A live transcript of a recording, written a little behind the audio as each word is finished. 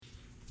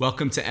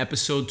Welcome to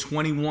episode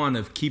 21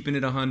 of Keeping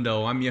It a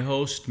Hundo. I'm your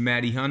host,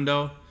 Matty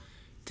Hundo.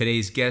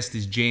 Today's guest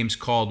is James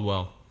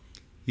Caldwell.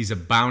 He's a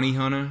bounty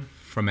hunter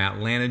from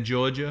Atlanta,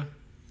 Georgia,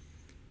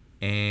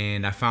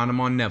 and I found him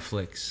on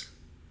Netflix.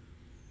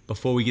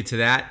 Before we get to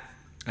that,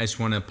 I just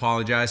want to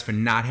apologize for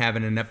not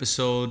having an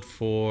episode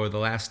for the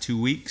last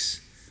 2 weeks.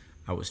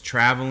 I was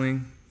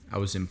traveling. I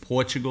was in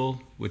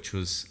Portugal, which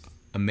was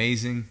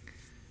amazing.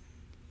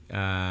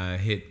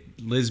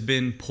 Hit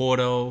Lisbon,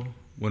 Porto,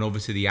 went over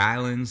to the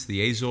islands,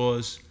 the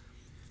Azores.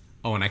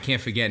 Oh, and I can't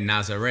forget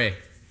Nazaré.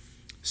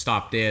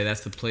 Stopped there.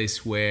 That's the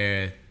place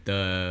where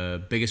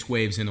the biggest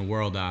waves in the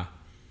world are.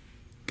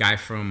 Guy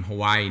from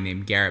Hawaii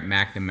named Garrett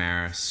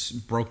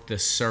McNamara broke the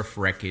surf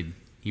record.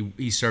 He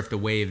surfed a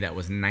wave that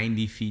was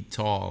 90 feet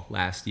tall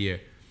last year.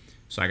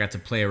 So I got to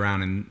play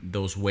around in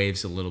those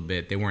waves a little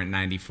bit. They weren't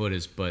 90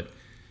 footers, but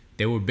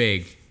they were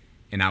big.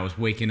 And I was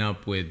waking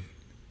up with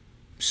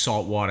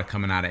salt water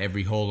coming out of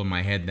every hole in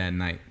my head that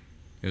night.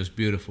 It was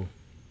beautiful.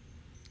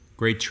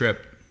 Great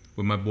trip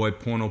with my boy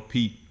Porno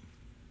Pete.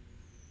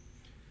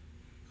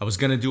 I was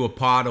going to do a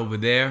pod over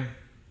there,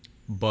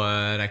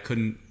 but I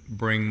couldn't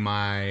bring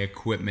my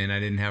equipment.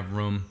 I didn't have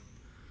room.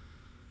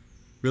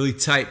 Really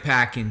tight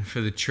packing for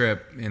the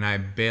trip, and I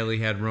barely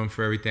had room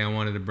for everything I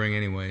wanted to bring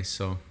anyway.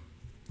 So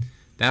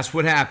that's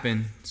what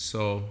happened.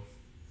 So,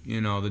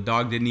 the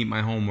dog didn't eat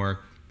my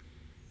homework,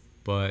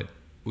 but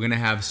we're going to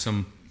have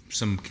some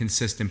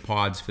consistent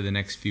pods for the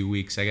next few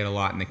weeks. I got a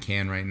lot in the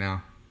can right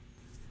now.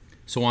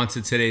 So on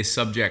to today's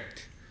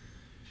subject.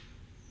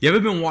 You ever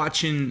been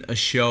watching a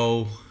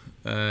show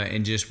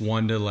and just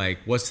wonder,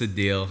 what's the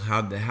deal?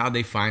 How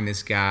they find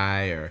this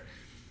guy? Or,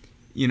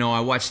 I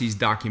watch these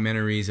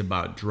documentaries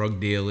about drug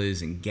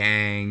dealers and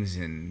gangs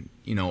and,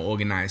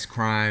 organized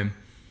crime.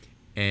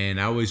 And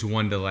I always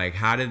wonder,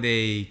 how do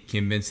they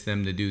convince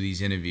them to do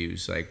these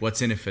interviews?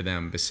 What's in it for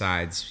them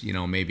besides,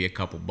 maybe a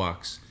couple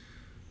bucks?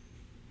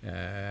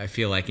 I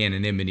feel like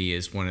anonymity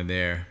is one of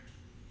their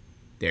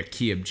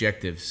key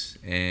objectives,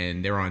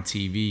 and they're on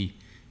TV.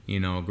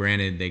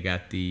 Granted, they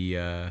got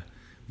the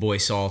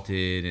voice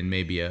altered and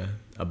maybe a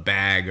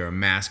bag or a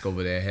mask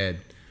over their head.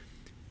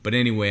 But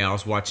anyway, I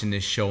was watching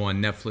this show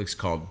on Netflix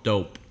called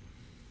Dope,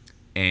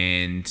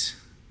 and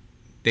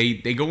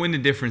they go into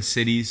different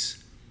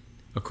cities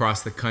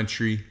across the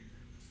country,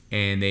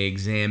 and they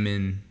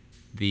examine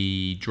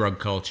the drug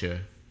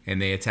culture,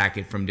 and they attack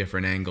it from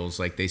different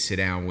angles. They sit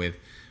down with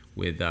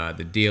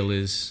the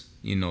dealers,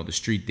 the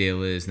street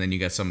dealers, and then you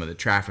got some of the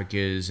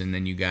traffickers, and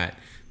then you got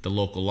the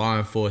local law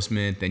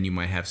enforcement, then you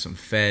might have some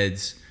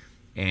feds,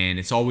 and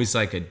it's always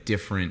a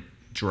different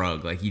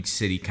drug. Each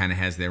city kind of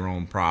has their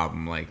own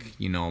problem,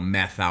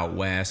 meth out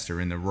west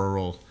or in the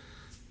rural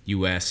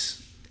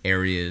U.S.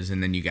 areas,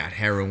 and then you got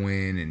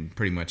heroin and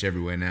pretty much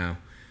everywhere now.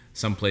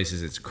 Some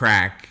places it's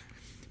crack.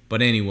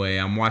 But anyway,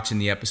 I'm watching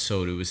the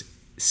episode. It was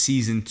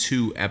season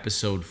 2,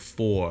 episode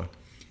 4,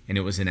 and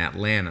it was in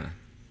Atlanta.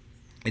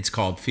 It's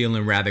called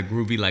Feeling Rather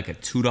Groovy, like a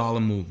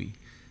 $2 movie,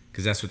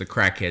 because that's what the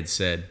crackhead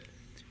said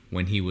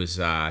when he was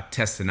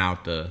testing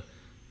out the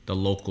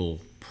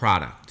local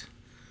product.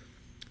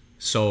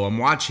 So I'm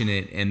watching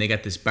it, and they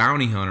got this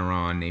bounty hunter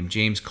on named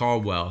James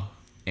Caldwell,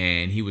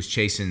 and he was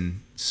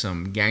chasing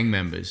some gang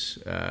members,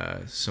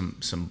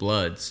 some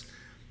Bloods,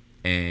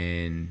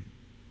 and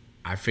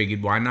I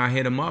figured why not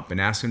hit him up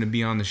and ask him to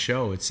be on the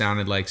show. It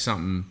sounded like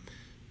something.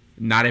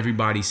 Not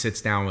everybody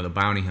sits down with a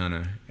bounty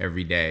hunter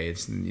every day.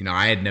 It's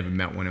I had never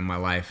met one in my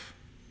life.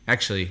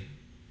 Actually,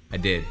 I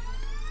did.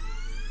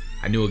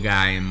 I knew a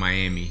guy in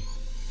Miami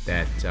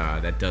that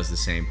does the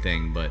same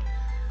thing, but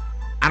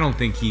I don't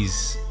think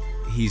he's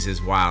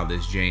as wild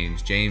as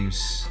James.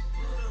 James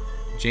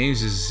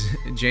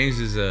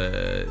is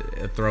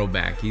a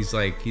throwback. He's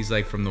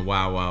like from the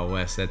Wild Wild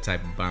West, that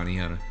type of bounty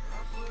hunter.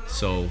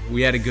 So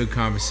we had a good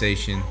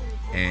conversation,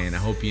 and I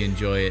hope you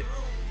enjoy it.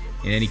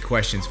 And any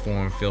questions for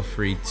him, feel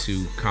free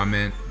to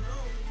comment,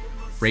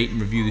 rate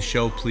and review the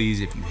show, please,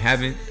 if you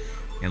haven't,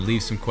 and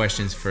leave some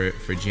questions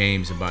for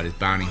James about his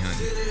bounty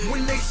hunting.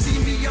 When they see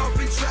me off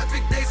in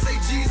traffic, they say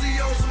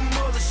Jeezy on some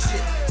other shit.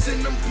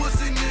 Send them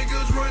pussy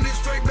niggas running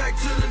straight back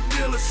to the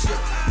dealership.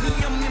 Me,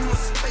 I'm in my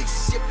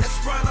spaceship, that's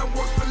right, I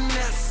work for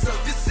NASA.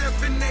 This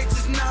FNH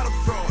is not a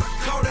fraud.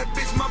 Call that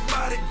bitch my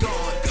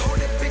bodyguard. Call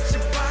that bitch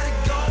your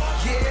bodyguard.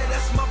 Yeah,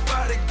 that's my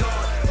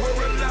bodyguard.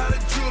 Wear a lot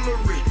of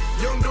jewelry.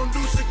 Young don't do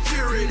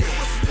security.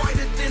 It's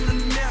whiter than a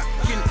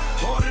napkin,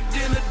 harder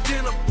than a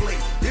dinner plate.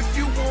 If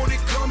you want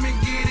it, come and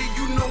get it.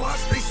 You know I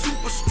stay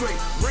super straight.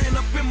 Ran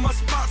up in my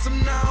spots,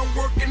 I'm now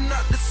working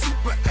out the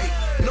Super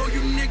 8. Know you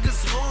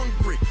niggas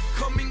hungry.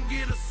 Come and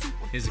get a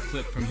super. Here's a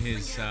clip from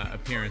his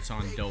appearance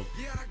on Dope.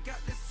 Yeah, I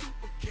got this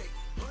super cake.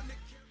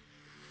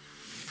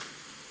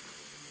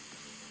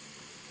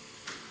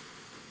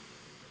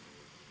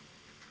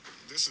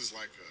 This is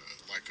like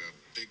a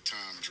big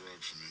time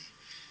drug for me.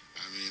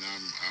 I mean,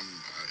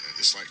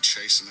 it's like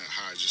chasing that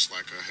high, just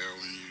like a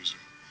heroin user.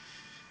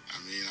 I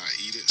mean, I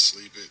eat it,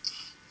 sleep it.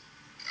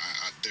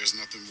 There's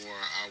nothing more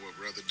I would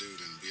rather do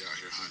than be out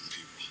here hunting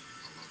people.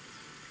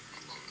 I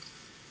love it.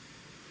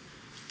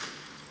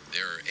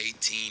 There are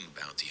 18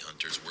 bounty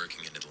hunters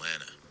working in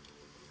Atlanta,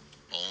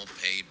 all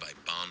paid by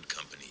bond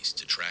companies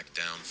to track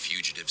down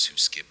fugitives who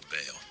skip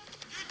bail.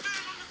 Get down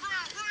on the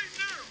ground right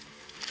now.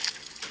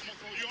 I'm gonna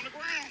throw you on the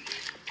ground.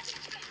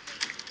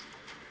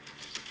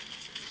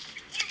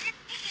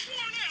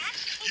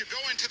 You go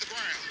into the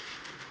ground.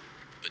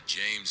 But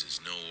James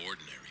is no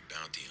ordinary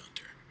bounty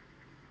hunter.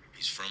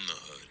 He's from the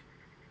hood.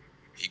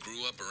 He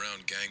grew up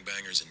around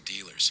gangbangers and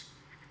dealers,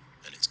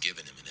 and it's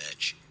given him an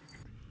edge.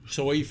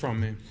 So where you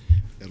from, man?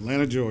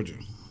 Atlanta, Georgia.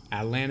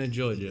 Atlanta,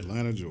 Georgia.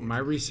 Atlanta, Georgia. My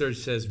research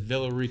says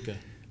Villa Rica.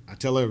 I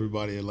tell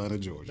everybody Atlanta,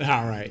 Georgia.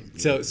 All right.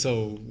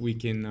 So we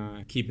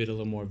can keep it a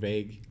little more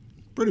vague.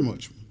 Pretty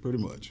much.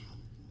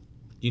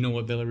 You know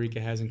what Villa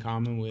Rica has in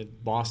common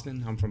with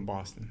Boston? I'm from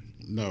Boston.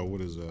 No,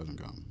 what is that in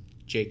common?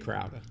 Jay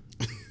Crowder.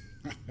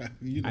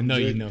 You I know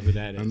you know who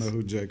that is. I know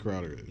who Jay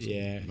Crowder is.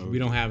 Yeah, we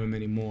don't have him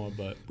anymore,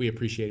 but we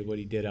appreciated what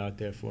he did out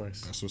there for us.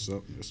 That's what's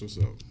up.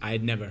 I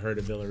had never heard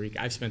of Villa Rica.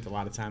 I've spent a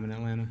lot of time in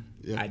Atlanta.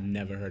 Yeah. I'd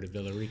never heard of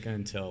Villa Rica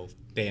until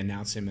they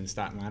announced him in the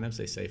starting lineups.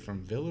 They say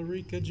from Villa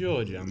Rica,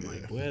 Georgia. I'm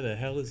like, where the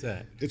hell is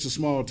that? It's a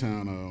small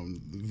town.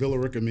 Villa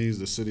Rica means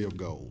the city of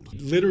gold.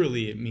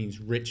 Literally, it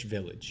means rich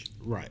village.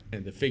 Right.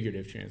 And the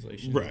figurative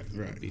translation Right.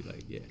 would be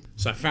like, yeah.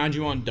 So I found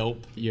you on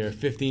Dope. Your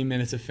 15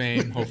 minutes of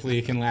fame. Hopefully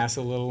it can last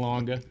a little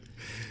longer.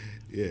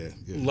 Yeah.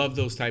 Love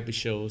those type of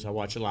shows. I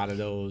watch a lot of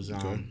those.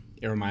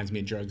 It reminds me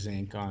of Drugs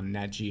Inc. on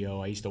Nat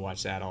Geo. I used to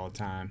watch that all the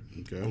time.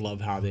 Okay. I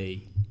love how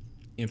they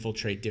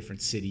infiltrate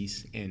different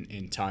cities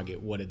and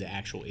target what are the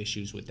actual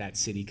issues with that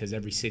city, because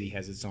every city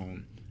has its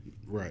own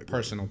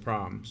personal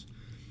problems.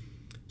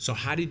 So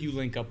how did you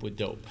link up with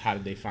Dope? How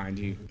did they find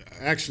you?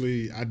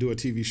 Actually, I do a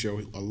TV show,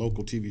 a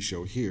local TV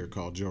show here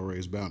called Joe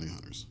Ray's Bounty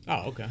Hunters.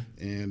 Oh, okay.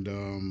 And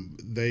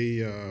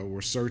they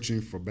were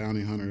searching for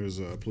bounty hunters,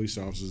 police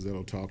officers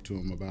that'll talk to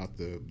them about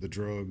the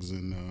drugs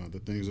and the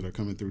things that are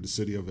coming through the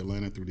city of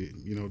Atlanta, through the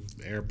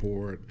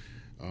airport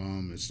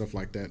and stuff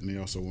like that. And they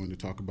also wanted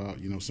to talk about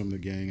some of the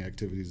gang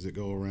activities that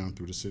go around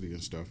through the city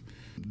and stuff.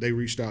 They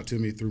reached out to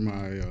me through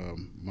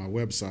my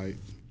website.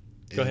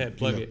 Go ahead,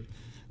 plug it.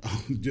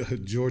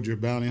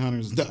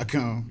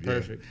 GeorgiaBountyHunters.com.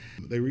 Perfect.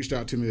 Yeah. They reached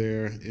out to me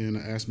there and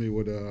asked me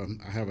what I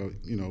have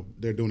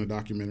they're doing a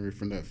documentary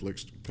for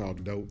Netflix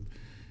called Dope.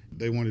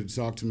 They wanted to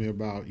talk to me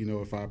about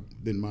if I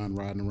didn't mind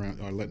riding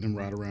around or letting them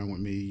ride around with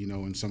me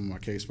in some of my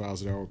case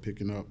files that I were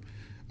picking up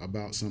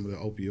about some of the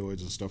opioids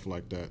and stuff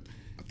like that.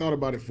 I thought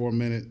about it for a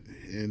minute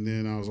and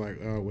then I was like,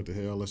 oh, what the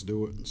hell, let's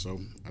do it.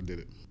 So I did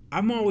it.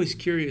 I'm always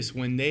curious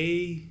when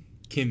they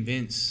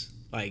convince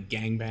like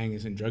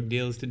gangbangers and drug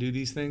dealers to do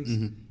these things.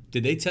 Mm-hmm.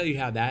 Did they tell you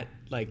how that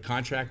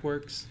contract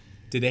works?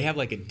 Did they have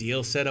a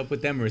deal set up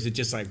with them, or is it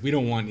just we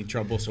don't want any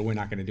trouble, so we're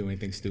not going to do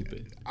anything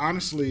stupid?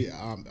 Honestly,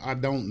 I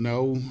don't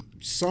know.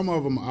 Some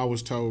of them I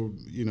was told,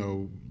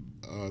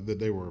 that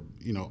they were,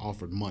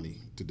 offered money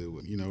to do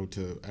it,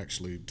 to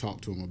actually talk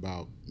to them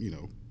about,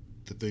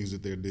 the things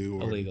that they do.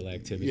 Or, illegal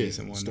activities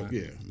and whatnot.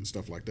 And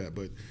stuff like that.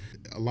 But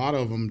a lot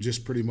of them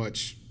just pretty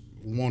much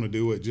want to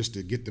do it just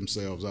to get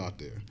themselves out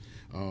there.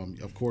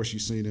 Of course,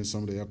 you've seen in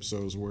some of the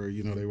episodes where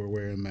they were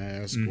wearing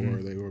masks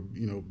or they were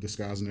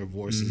disguising their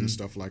voices and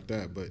stuff like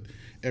that. But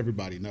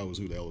everybody knows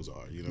who those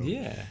are.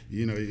 Yeah.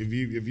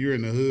 If you're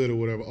in the hood or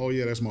whatever, oh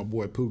yeah, that's my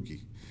boy Pookie.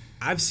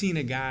 I've seen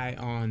a guy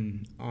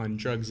on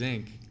Drugs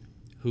Inc.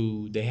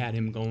 who they had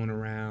him going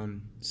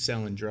around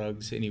selling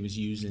drugs and he was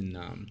using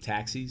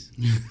taxis.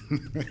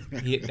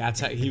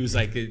 He was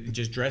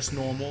just dress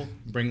normal,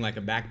 bring a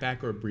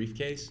backpack or a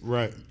briefcase.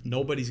 Right.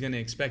 Nobody's gonna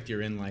expect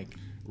you're in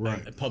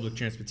a public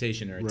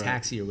transportation or a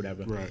taxi or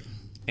whatever. Right.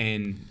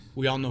 And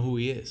we all know who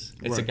he is.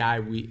 It's a guy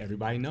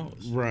everybody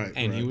knows. Right.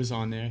 And he was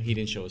on there. He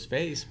didn't show his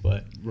face,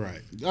 but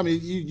right. I mean,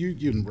 you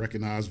can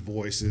recognize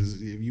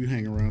voices if you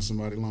hang around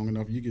somebody long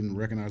enough. You can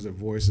recognize their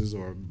voices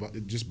or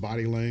just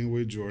body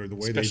language or the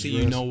way especially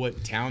they dress.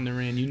 What town they're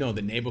in.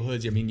 The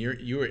neighborhoods. I mean,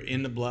 you were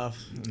in the Bluff.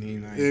 I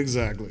mean,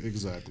 exactly.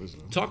 So.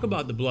 Talk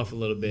about the Bluff a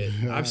little bit.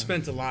 I've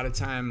spent a lot of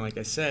time, like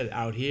I said,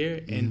 out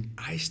here, and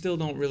I still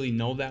don't really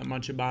know that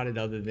much about it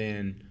other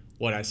than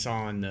what I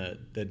saw on the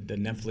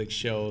Netflix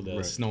show,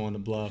 the Snow on the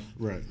Bluff.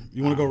 Right.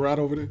 You want to go ride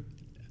over there?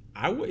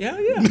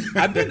 Yeah.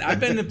 I've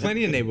been to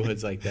plenty of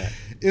neighborhoods like that.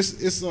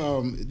 It's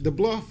the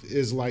Bluff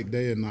is like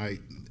day and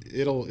night.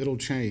 It'll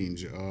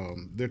change.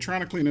 They're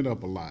trying to clean it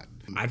up a lot.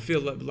 I'd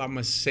feel a lot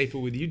much safer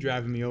with you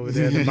driving me over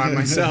there than by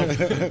myself.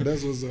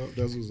 That's what's up.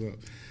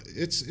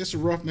 It's a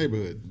rough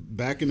neighborhood.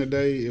 Back in the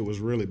day, it was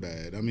really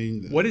bad. I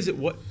mean, what is it?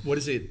 What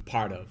is it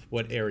part of?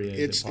 What area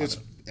is it part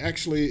of?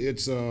 Actually,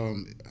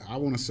 I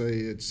want to say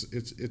it's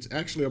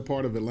actually a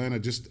part of Atlanta,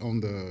 just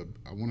on the,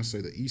 I want to say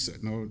the east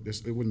side. No,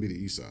 it wouldn't be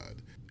the east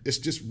side. It's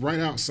just right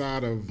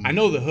outside of. I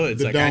know the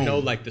hoods. The I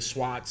know the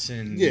SWATs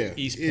and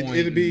East Point.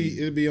 It'd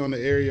be on the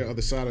area of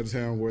the side of the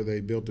town where they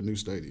built the new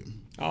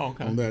stadium. Oh,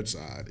 okay. On that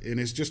side, and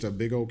it's just a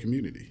big old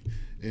community.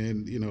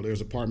 And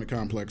there's apartment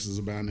complexes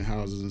abandoned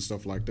houses and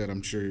stuff like that.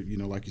 I'm sure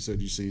like you said,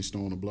 you've seen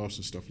Snow on the Bluffs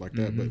and stuff like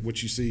that. Mm-hmm. But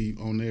what you see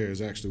on there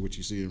is actually what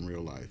you see in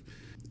real life.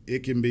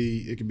 It can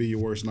be your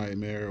worst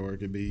nightmare, or it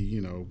could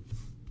be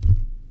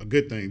a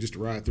good thing just to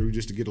ride through,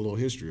 just to get a little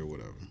history or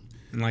whatever.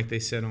 And like they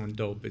said on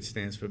Dope, it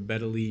stands for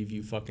Better Leave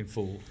You Fucking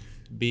Fool.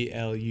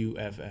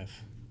 BLUFF.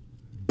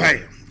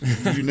 Bam!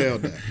 You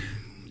nailed that.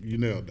 You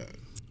nailed that.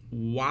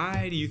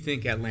 Why do you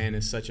think Atlanta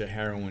is such a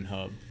heroin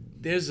hub?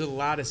 There's a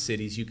lot of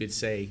cities you could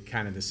say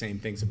kind of the same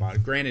things about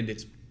it. Granted,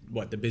 it's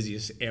the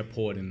busiest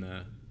airport in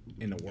the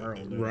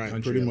world, right?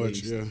 Country, pretty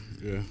much, least.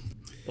 yeah.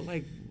 But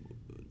like,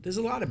 there's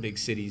a lot of big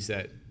cities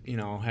that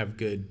have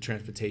good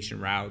transportation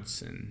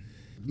routes and.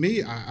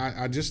 Me,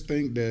 I just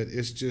think that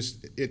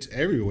it's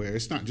everywhere.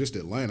 It's not just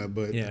Atlanta,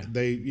 but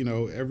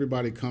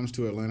everybody comes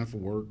to Atlanta for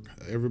work.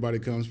 Everybody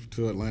comes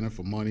to Atlanta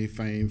for money,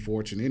 fame,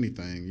 fortune,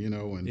 anything,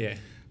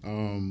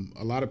 and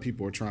a lot of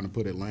people are trying to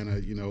put Atlanta,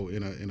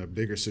 in a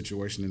bigger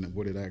situation than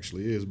what it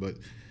actually is. But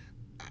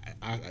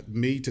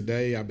me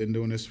today, I've been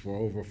doing this for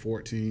over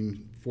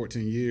 14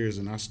 years,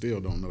 and I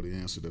still don't know the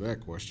answer to that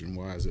question.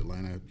 Why is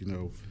Atlanta,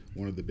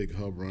 one of the big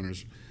hub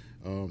runners?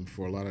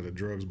 For a lot of the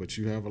drugs, but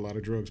you have a lot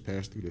of drugs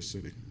pass through this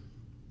city.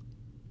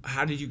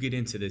 How did you get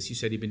into this? You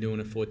said you've been doing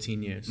it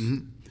 14 years.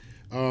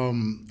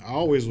 Mm-hmm. I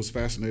always was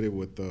fascinated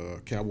with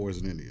cowboys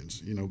and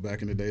Indians.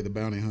 Back in the day, the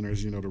bounty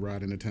hunters, to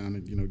ride into town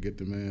and, get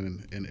them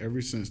in. And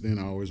ever since then,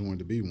 I always wanted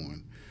to be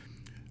one.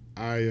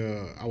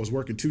 I was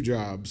working 2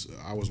 jobs.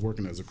 I was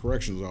working as a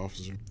corrections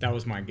officer. That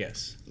was my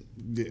guess.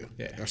 Yeah.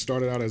 I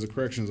started out as a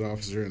corrections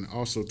officer and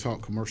also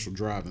taught commercial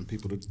driving,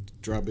 people to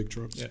drive big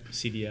trucks. Yeah,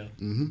 CDL.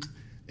 Mm-hmm.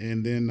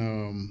 And then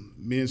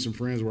me and some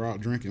friends were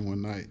out drinking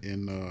one night,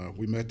 and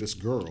we met this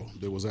girl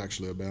that was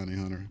actually a bounty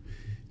hunter.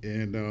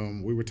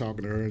 And we were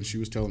talking to her, and she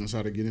was telling us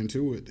how to get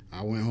into it.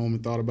 I went home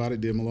and thought about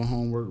it, did my little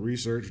homework,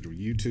 researched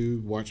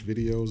YouTube, watched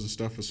videos and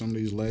stuff for some of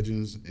these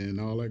legends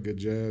and all that good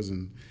jazz.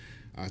 And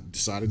I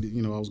decided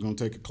that, I was going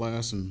to take a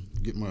class and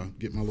get my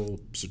little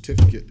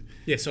certificate.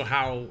 Yeah, so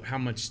how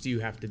much do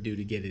you have to do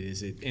to get it?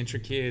 Is it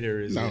intricate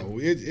or is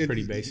it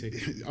pretty basic?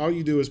 All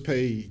you do is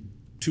pay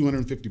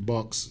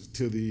 $250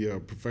 to the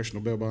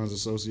Professional Bail Bonds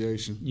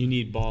Association. You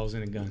need balls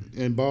and a gun.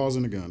 And balls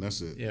and a gun,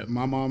 that's it. Yep.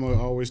 My mama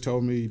always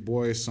told me,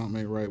 boy,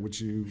 something ain't right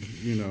with you,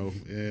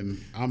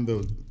 and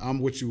I'm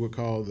what you would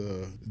call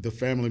the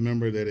family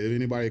member that if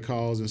anybody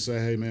calls and say,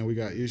 hey man, we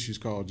got issues,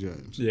 call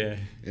James. Yeah.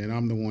 And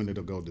I'm the one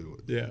that'll go do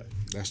it. Yeah.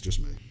 That's just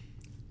me.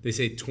 They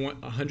say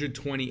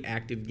 120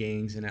 active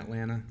gangs in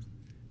Atlanta.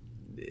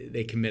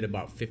 They commit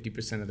about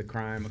 50% of the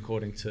crime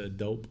according to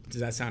Dope. Does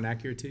that sound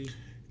accurate to you?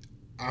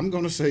 I'm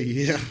going to say,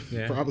 yeah,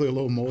 probably a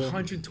little more.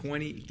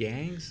 120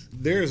 gangs?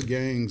 There's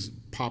gangs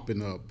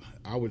popping up,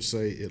 I would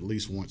say, at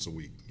least once a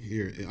week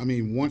here. I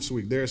mean, once a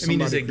week. There's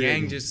somebody is a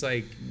gang just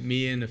like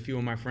me and a few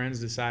of my friends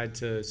decide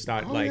to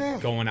start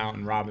going out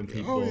and robbing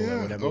people or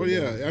whatever? Oh,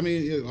 yeah. I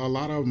mean, a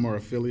lot of them are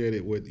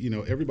affiliated with,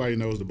 everybody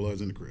knows the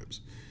Bloods and the Crips.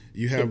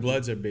 The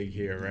Bloods are big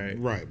here, right?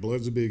 Right,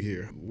 Bloods are big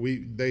here.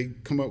 They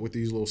come up with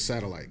these little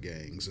satellite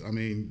gangs. I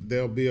mean,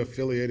 they'll be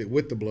affiliated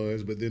with the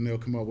Bloods, but then they'll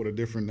come up with a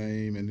different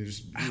name and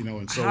just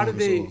and so How on. do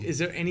they? And so on. Is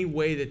there any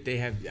way that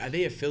are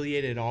they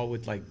affiliated at all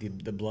with like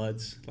the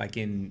Bloods, like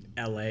in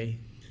L.A.,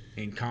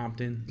 in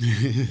Compton?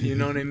 You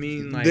know what I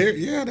mean? Like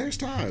there's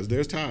ties.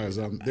 There's ties.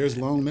 There's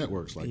loan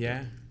networks like that.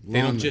 Yeah. They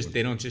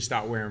don't just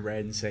start wearing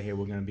red and say, hey,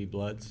 we're gonna be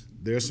Bloods.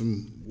 There's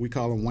some, we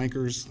call them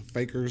wankers,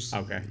 fakers.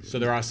 Okay, so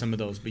there are some of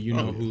those, but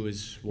who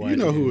is what. You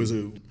know who is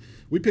who.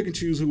 We pick and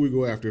choose who we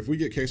go after. If we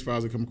get case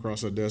files that come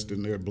across our desk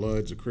and they're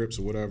Bloods or Crips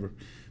or whatever,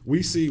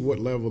 we see what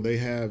level they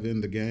have in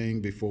the gang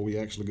before we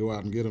actually go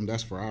out and get them.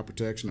 That's for our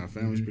protection, our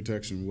family's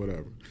protection,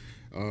 whatever.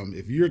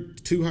 If you're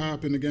too high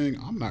up in the gang,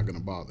 I'm not going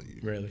to bother you.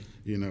 Really?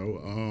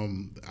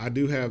 I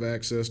do have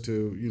access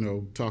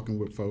to, talking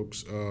with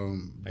folks.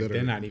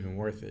 They're not even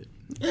worth it.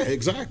 Yeah,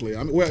 exactly.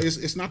 I mean, well,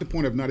 it's not the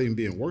point of not even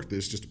being worth it.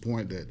 It's just the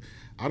point that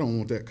I don't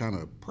want that kind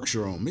of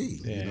pressure on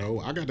me. Yeah.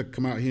 I got to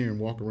come out here and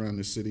walk around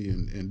this city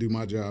and do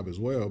my job as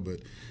well.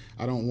 But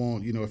I don't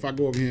want, if I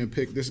go over here and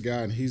pick this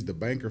guy and he's the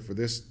banker for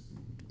this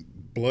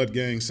blood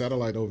gang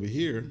satellite over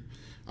here,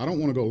 I don't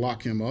want to go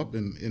lock him up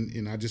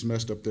and I just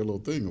messed up their little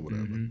thing or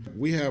whatever. Mm-hmm.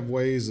 We have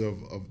ways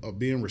of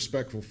being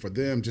respectful for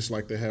them just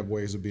like they have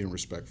ways of being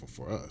respectful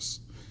for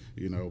us.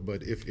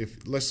 But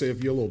if let's say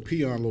if you're a little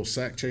peon, a little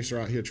sack chaser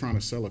out here trying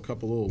to sell a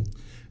couple little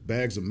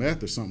bags of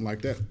meth or something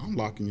like that, I'm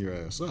locking your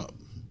ass up.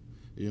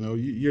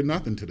 You're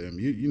nothing to them.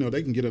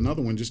 They can get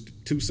another one just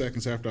 2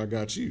 seconds after I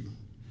got you.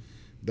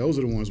 Those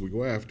are the ones we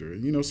go after.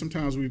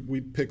 Sometimes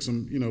we pick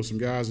some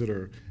guys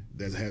that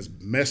has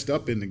messed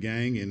up in the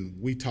gang, and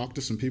we talk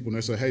to some people and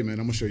they say, hey man,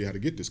 I'm gonna show you how to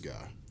get this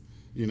guy.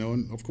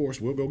 And of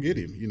course we'll go get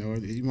him.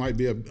 He might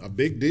be a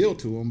big deal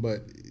to him,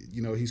 but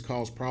he's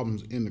caused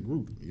problems in the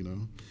group,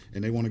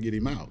 and they want to get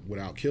him out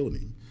without killing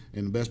him.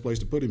 And the best place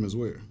to put him is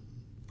where?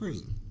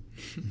 Prison.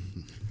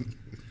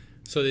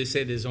 So they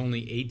say there's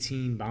only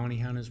 18 bounty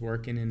hunters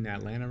working in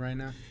Atlanta right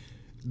now?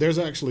 There's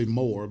actually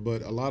more,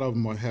 but a lot of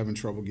them are having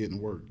trouble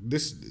getting work.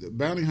 This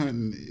bounty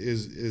hunting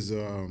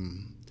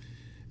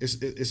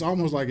It's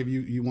almost like if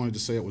you wanted to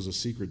say it was a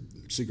secret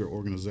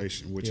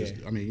organization, which is,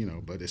 Yeah. I mean, you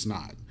know, but it's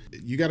not.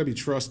 You got to be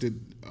trusted.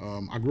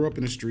 I grew up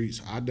in the streets.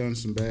 I done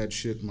some bad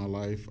shit in my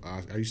life.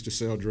 I used to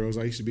sell drugs.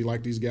 I used to be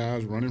like these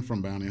guys running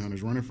from bounty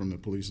hunters, running from the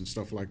police and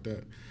stuff like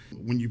that.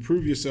 When you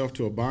prove yourself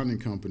to a bonding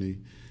company,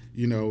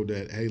 you know,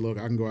 that, hey, look,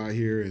 I can go out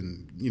here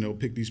and, you know,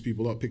 pick these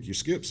people up, pick your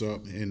skips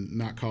up, and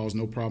not cause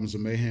no problems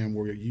of mayhem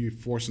where you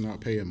forcing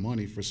out paying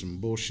money for some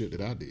bullshit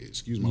that I did.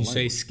 Excuse my You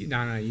language. say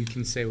no, you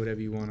can say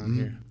whatever you want on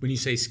here. When you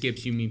say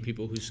skips, you mean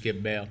people who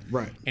skip bail,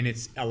 Right. And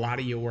it's a lot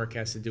of your work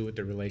has to do with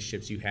the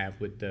relationships you have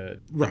with the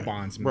Right,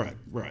 bondsmen.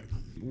 right.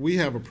 We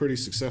have a pretty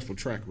successful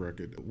track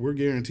record. We're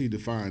guaranteed to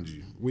find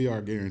you. We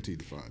are guaranteed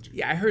to find you.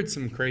 Yeah, I heard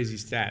some crazy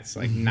stats,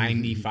 like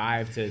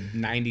 95 to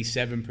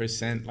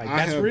 97%. Like,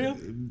 that's real?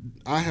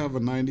 I have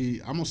I'm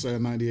gonna say a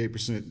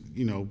 98%,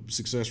 you know,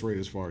 success rate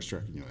as far as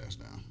tracking your ass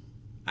down.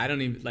 I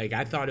don't even, like,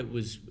 I thought it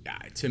was,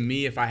 to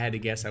me, if I had to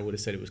guess, I would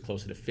have said it was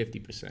closer to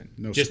 50%.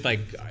 No, Just sir.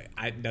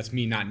 like, that's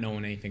me not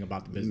knowing anything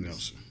about the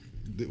business. No,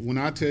 sir. When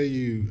I tell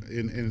you,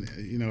 and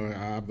you know,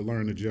 I've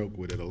learned to joke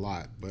with it a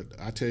lot, but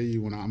I tell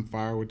you, when I'm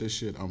fired with this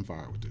shit, I'm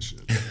fired with this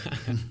shit.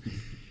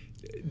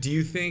 Do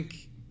you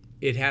think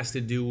it has to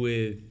do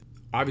with,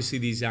 obviously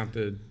these aren't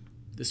the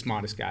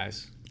smartest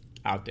guys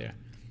out there.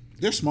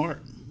 They're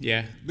smart.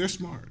 Yeah. They're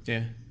smart.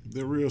 Yeah.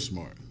 They're real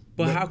smart.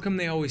 But how come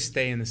they always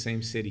stay in the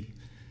same city?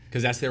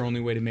 Because that's their only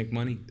way to make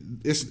money.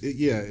 That's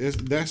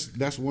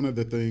one of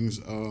the things.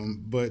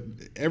 But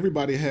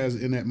everybody has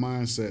in that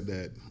mindset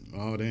that,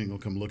 oh, they ain't gonna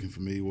come looking for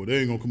me. Well, they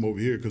ain't gonna come over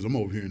here because I'm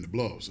over here in the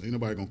Bluffs. Ain't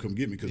nobody gonna come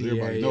get me because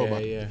everybody know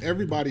about it.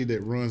 Everybody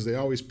that runs, they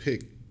always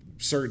pick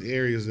certain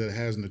areas that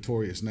has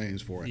notorious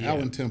names for it. Yeah.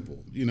 Allen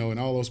Temple, you know, and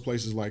all those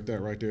places like that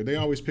right there. They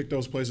always pick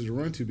those places to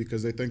run to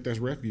because they think that's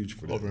refuge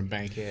for them. Over in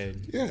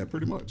Bankhead. Yeah,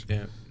 pretty much.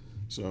 Yeah.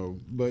 So,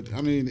 but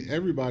I mean,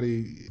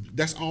 everybody,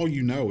 that's all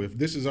you know. If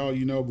this is all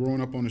you know, growing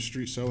up on the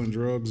street selling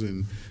drugs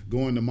and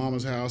going to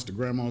mama's house, to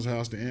grandma's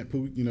house, to Aunt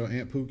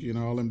Pookie and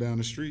all them down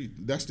the street,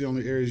 that's the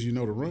only areas you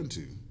know to run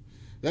to.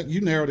 That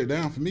you narrowed it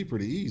down for me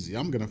pretty easy.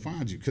 I'm going to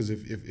find you because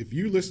if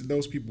you listed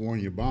those people on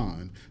your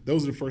bond,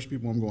 those are the first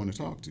people I'm going to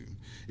talk to.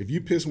 If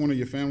you piss one of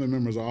your family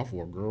members off,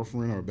 or a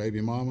girlfriend or a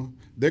baby mama,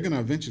 they're going to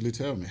eventually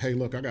tell me, hey,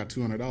 look, I got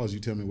 $200. You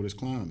tell me what this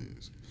clown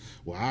is.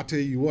 Well, I'll tell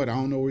you what, I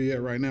don't know where you're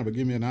at right now, but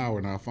give me an hour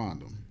and I'll find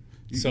them.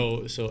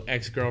 So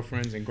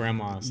ex-girlfriends and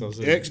grandmas.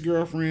 Those are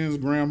Ex-girlfriends,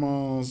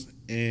 grandmas,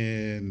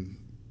 and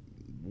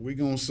we're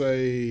going to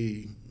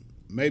say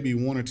maybe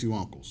one or two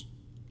uncles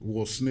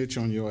will snitch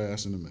on your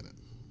ass in a minute.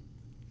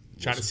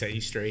 try to set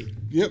you straight.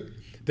 Yep.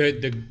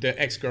 The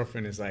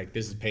ex-girlfriend is like,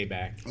 this is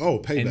payback. Oh,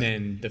 payback. And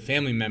then the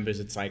family members,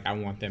 it's like, I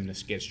want them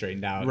to get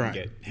straightened out and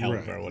get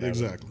help or whatever.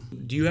 Exactly.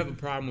 Do you have a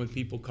problem with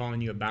people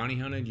calling you a bounty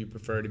hunter? Do you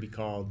prefer to be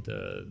called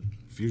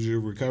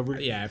fugitive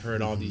recovery? Yeah, I've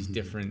heard all these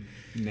different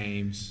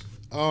names.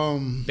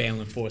 Bail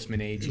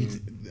enforcement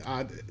agent.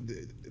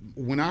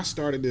 When I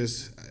started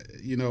this,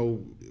 you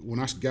know, when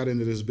I got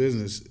into this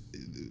business,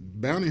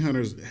 bounty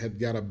hunters had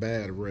got a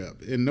bad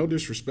rep. And no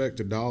disrespect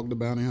to Dog the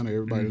Bounty Hunter,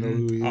 everybody know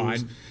who he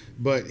is.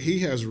 But he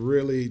has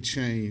really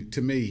changed,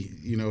 to me,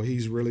 you know,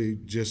 he's really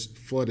just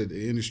flooded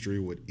the industry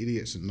with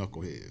idiots and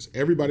knuckleheads.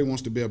 Everybody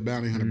wants to be a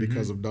bounty hunter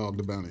because of Dog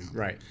the Bounty Hunter.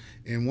 Right.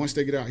 And once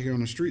they get out here on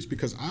the streets,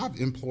 because I've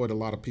employed a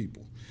lot of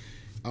people,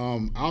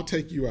 I'll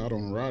take you out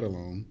on a ride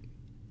along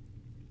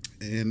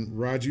and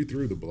ride you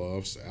through the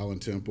Bluffs, Allen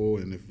Temple,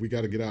 and if we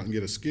got to get out and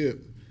get a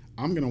skip,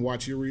 I'm going to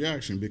watch your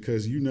reaction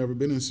because you've never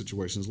been in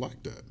situations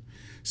like that.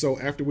 So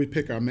after we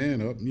pick our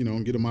man up, you know,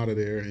 and get him out of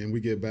there, and we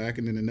get back,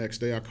 and then the next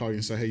day I call you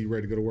and say, hey, you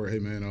ready to go to work? Hey,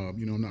 man,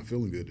 you know, I'm not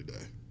feeling good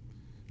today.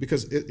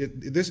 Because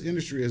this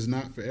industry is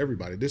not for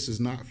everybody. This is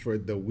not for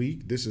the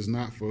weak. This is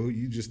not for who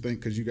you just think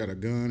because you got a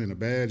gun and a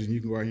badge and you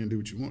can go out here and do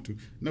what you want to.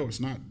 No, it's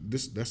not.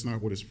 That's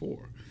not what it's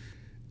for.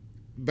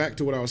 Back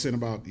to what I was saying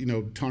about, you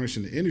know,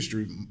 tarnishing the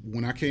industry.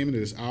 When I came into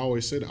this, I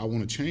always said I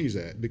want to change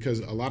that because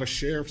a lot of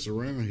sheriffs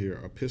around here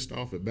are pissed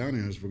off at bounty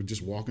hunters for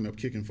just walking up,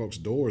 kicking folks'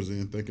 doors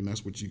in, thinking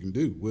that's what you can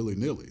do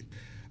willy-nilly.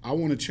 I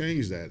want to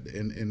change that,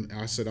 and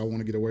I said I want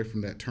to get away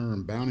from that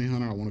term bounty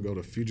hunter. I want to go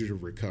to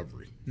fugitive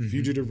recovery,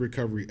 fugitive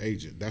recovery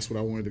agent. That's what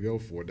I wanted to go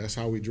for. That's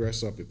how we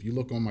dress up. If you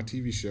look on my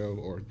TV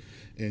show,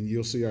 and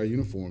you'll see our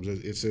uniforms,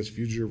 it says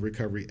fugitive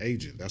recovery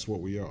agent. That's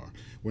what we are.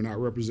 We're not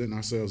representing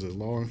ourselves as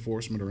law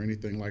enforcement or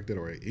anything like that,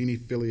 or any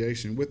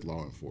affiliation with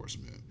law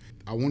enforcement.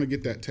 I want to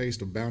get that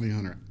taste of bounty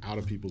hunter out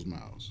of people's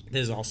mouths.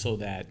 There's also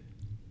that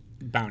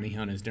bounty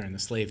hunters during the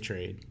slave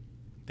trade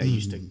that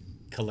used to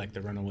collect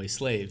the runaway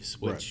slaves,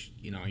 which,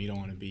 you know, you don't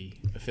want to be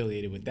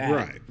affiliated with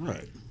that.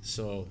 Right.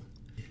 So,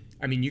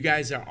 I mean, you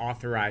guys are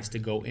authorized to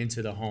go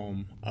into the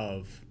home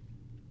of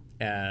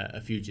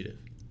a fugitive.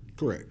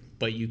 Correct.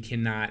 But you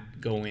cannot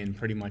go in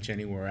pretty much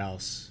anywhere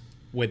else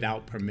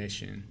without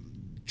permission.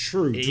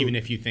 True. Even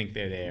if you think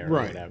they're there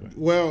or whatever.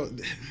 Well,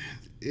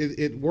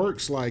 it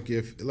works like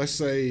if, let's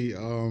say,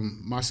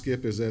 my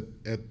skip is at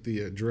the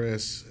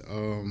address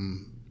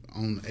on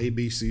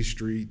ABC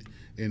Street,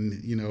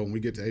 and, you know, when we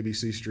get to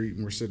ABC Street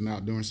and we're sitting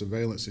out doing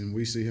surveillance and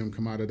we see him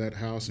come out of that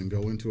house and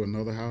go into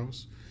another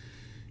house,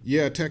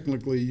 Yeah,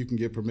 technically you can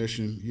get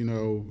permission,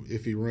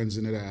 if he runs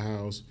into that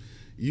house.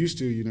 Used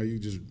to, you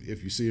just,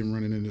 if you see him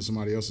running into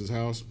somebody else's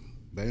house,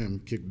 bam,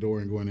 kick the door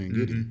and go in there and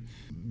get him.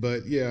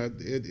 But yeah,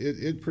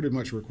 it pretty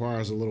much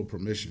requires a little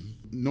permission.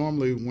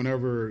 Normally,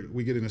 whenever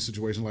we get in a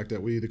situation like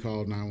that, we either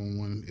call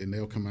 911 and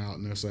they'll come out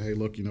and they'll say, hey,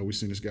 look, we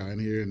seen this guy in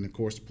here. And of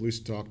course, the police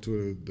talk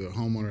to the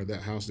homeowner of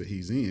that house that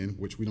he's in,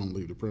 which we don't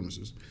leave the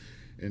premises,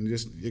 and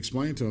just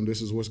explain to him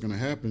this is what's going to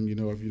happen.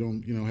 If you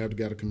don't, have the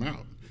guy to come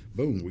out,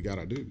 boom, we got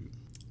our dude.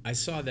 I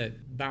saw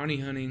that bounty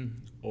hunting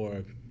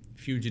or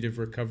fugitive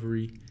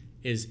recovery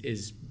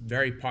is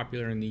very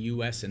popular in the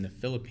U.S. and the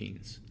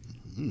Philippines,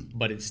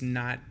 but it's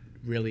not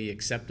really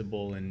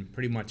acceptable in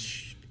pretty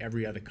much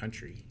every other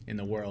country in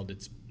the world.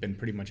 It's been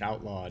pretty much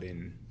outlawed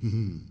in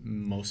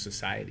most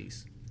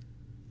societies.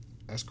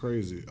 That's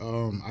crazy.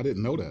 I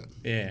didn't know that.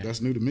 Yeah,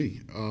 that's new to me.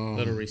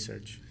 Little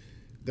research.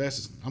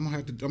 I'm gonna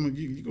have to.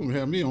 You're gonna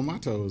have me on my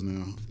toes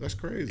now. That's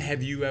crazy.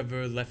 Have you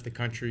ever left the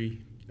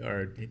country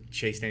or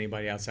chased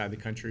anybody outside the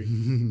country?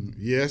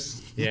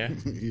 Yes. Yeah.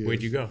 Yes.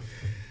 Where'd you go?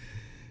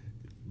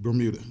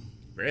 Bermuda.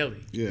 Really?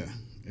 Yeah,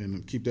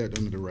 and keep that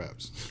under the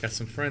wraps. Got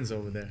some friends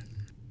over there.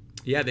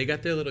 Yeah, they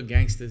got their little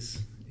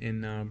gangsters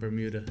in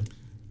Bermuda,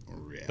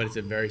 but it's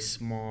a very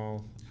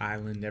small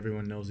island.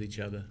 Everyone knows each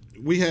other.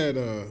 We had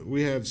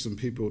some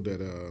people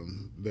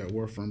that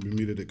were from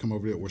Bermuda that come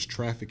over there that was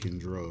trafficking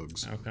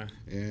drugs. Okay.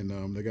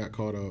 And they got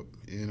caught up,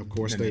 and of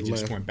course and they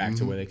just left. Went back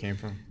to where they came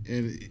from.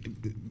 And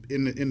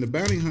in the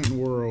bounty hunting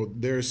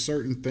world, there's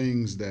certain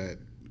things that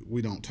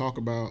we don't talk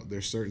about.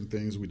 There's certain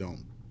things we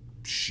don't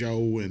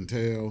show and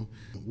tell.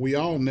 We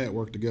all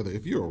network together.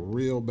 If you're a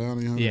real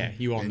bounty hunter, yeah,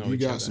 you all know you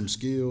each got other. some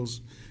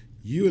skills,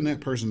 you and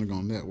that person are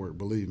gonna network.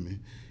 Believe me.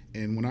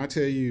 And when I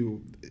tell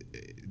you,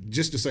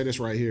 just to say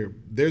this right here,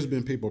 there's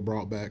been people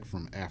brought back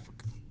from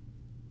Africa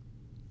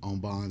on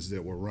bonds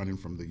that were running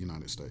from the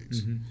United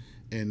States,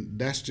 and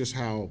that's just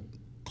how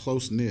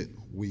close knit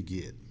we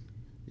get.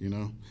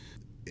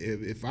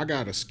 If I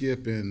got a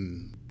skip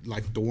in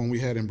like the one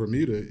we had in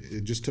Bermuda,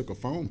 it just took a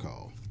phone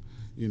call.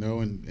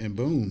 And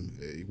boom,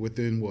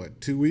 within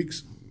 2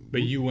 weeks.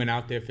 But you went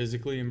out there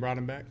physically and brought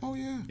them back? Oh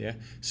yeah. Yeah.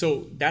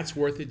 So that's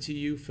worth it to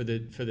you for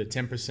the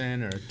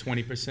 10% or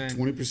 20%?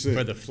 20%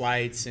 for the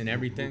flights and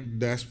everything.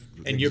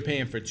 And you're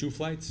paying for 2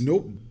 flights?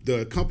 Nope.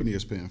 The company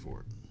is paying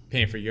for it.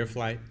 Paying for your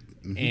flight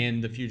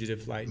and the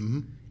fugitive flight,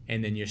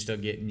 and then you're still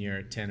getting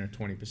your 10 or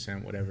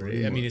 20%, whatever.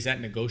 I mean, is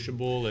that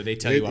negotiable, or they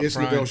tell you up it's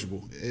front? It's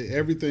negotiable.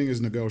 Everything is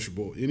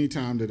negotiable.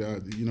 Anytime that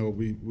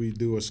we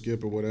do a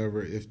skip or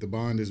whatever, if the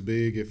bond is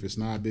big, if it's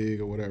not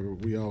big or whatever,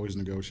 we always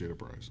negotiate a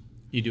price.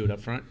 You do it up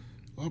front?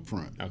 Up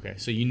front. Okay,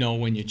 so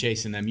when you're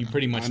chasing them, you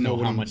pretty much know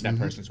how much that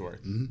person's worth.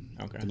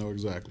 Okay. I know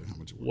exactly how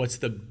much it's worth. What's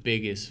the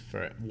biggest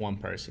for one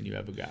person you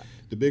ever got?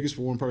 The biggest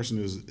for one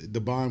person is the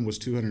bond was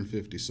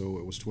 $250, so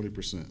it was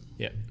 20%.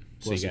 Yep.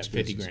 So you got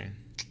expenses. $50,000.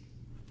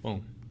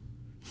 Boom.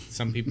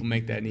 Some people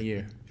make that in a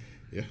year.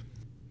 Yeah.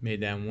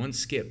 Made that in one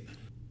skip.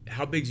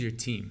 How big's your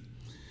team?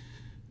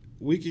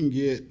 We can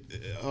get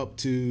up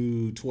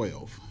to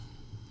 12.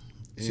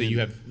 So you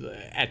have,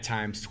 at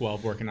times,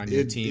 12 working on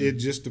your team? It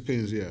just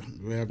depends, yeah.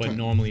 But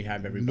normally you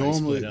have everybody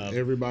split up? Normally,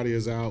 everybody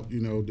is out,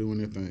 doing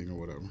their thing or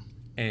whatever.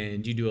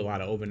 And you do a lot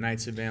of overnight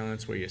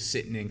surveillance where you're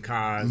sitting in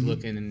cars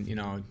looking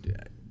and,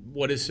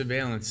 what does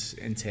surveillance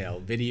entail?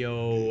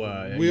 Video?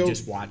 Are you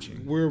just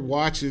watching? We're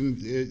watching.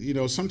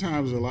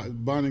 Sometimes a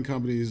lot bonding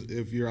companies,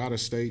 if you're out of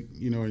state,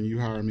 and you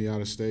hire me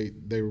out of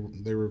state, they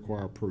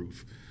require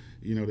proof,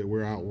 that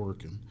we're out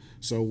working.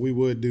 So we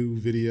would do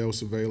video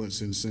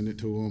surveillance and send it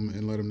to them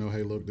and let them know,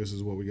 hey, look, this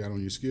is what we got on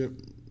your skip,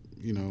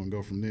 and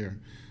go from there.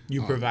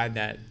 You provide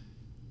that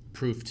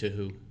proof to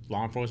who?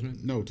 Law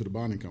enforcement? No, to the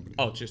bonding company.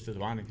 Oh, just to the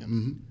bonding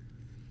company.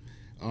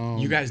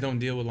 You guys don't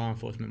deal with law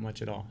enforcement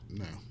much at all?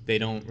 No. They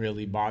don't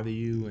really bother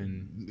you?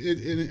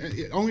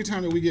 And only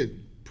time that we get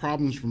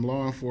problems from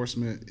law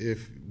enforcement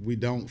if we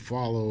don't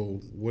follow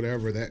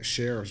whatever that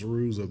sheriff's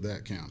rules of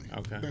that county.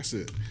 Okay. That's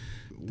it.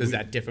 Does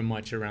that differ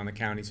much around the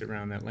counties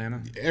around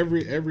Atlanta?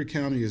 Every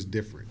county is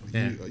different.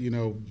 Yeah.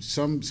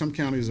 Some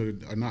counties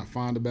are not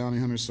fond of bounty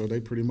hunters, so they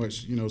pretty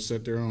much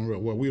set their own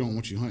rule. Well, we don't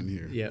want you hunting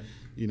here. Yeah.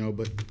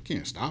 But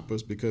can't stop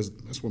us because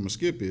that's where my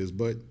skip is.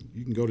 But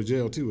you can go to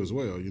jail too as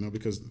well,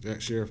 because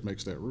that sheriff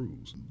makes that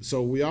rules.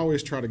 So we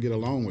always try to get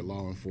along with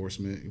law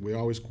enforcement. We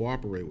always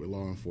cooperate with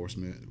law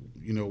enforcement.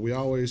 We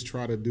always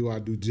try to do our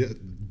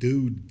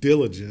due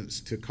diligence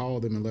to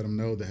call them and let them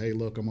know that, hey,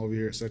 look, I'm over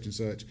here at such and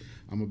such.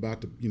 I'm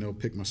about to,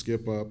 pick my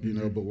skip up,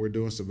 but we're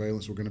doing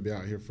surveillance. We're going to be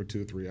out here for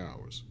 2 or 3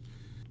 hours.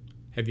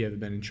 Have you ever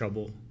been in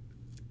trouble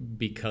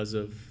because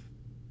of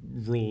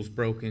rules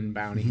broken,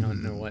 bounty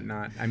hunting or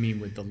whatnot? I mean,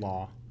 with the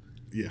law.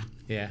 Yeah.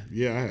 Yeah.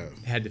 Yeah, I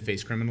have. Had to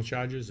face criminal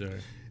charges, or?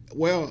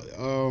 Well,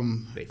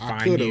 they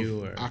fined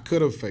you, or? I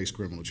could have faced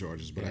criminal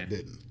charges, but I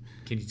didn't.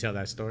 Can you tell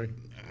that story?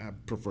 I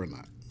prefer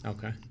not.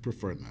 Okay.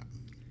 Prefer not.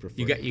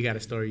 You got a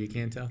story you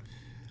can't tell?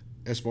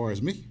 As far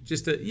as me?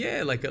 Just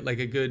like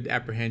a good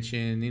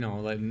apprehension,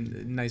 like a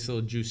nice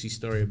little juicy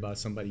story about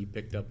somebody you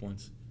picked up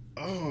once.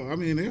 Oh, I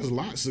mean, there's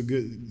lots of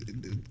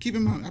good. Keep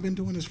in mind, I've been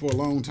doing this for a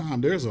long time.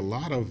 There's a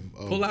lot of.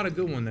 Pull out a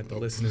good one that the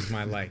listeners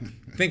might like.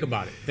 Think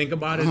about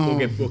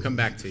it. We'll come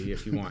back to you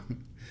if you want.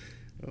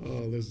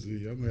 Oh, let's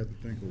see. I'm gonna have to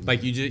think of one.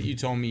 Like you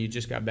told me you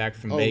just got back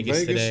from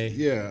Vegas today.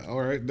 Yeah,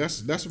 all right.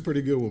 That's a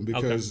pretty good one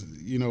because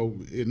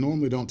it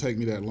normally don't take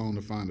me that long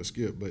to find a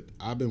skip, but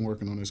I've been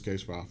working on this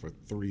case file for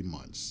 3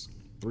 months.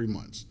 3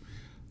 months.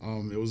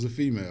 It was a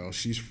female.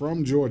 She's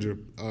from Georgia.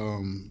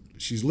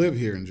 She's lived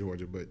here in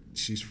Georgia, but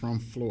she's from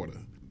Florida.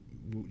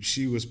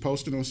 She was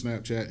posting on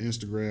Snapchat,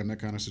 Instagram, that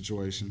kind of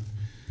situation.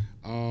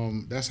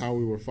 That's how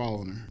we were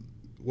following her.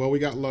 Well, we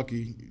got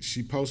lucky.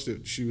 She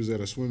posted she was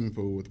at a swimming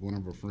pool with one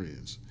of her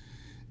friends.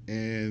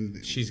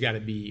 And she's got to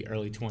be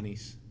early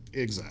 20s.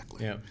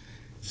 Exactly. Yeah.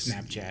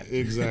 Snapchat.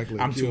 Exactly.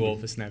 I'm too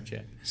old for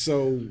Snapchat.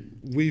 So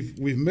we've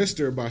missed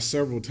her by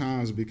several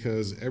times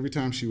because every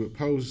time she would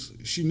post,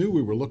 she knew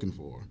we were looking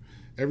for her.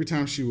 Every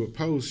time she would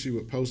post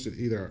it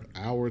either an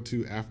hour or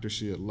two after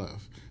she had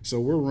left. So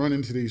we're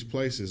running to these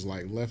places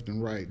like left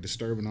and right,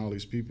 disturbing all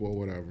these people or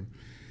whatever.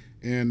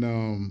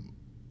 And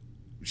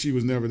she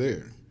was never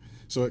there.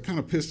 So it kind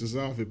of pissed us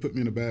off. It put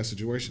me in a bad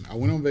situation. I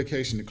went on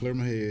vacation to clear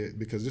my head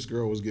because this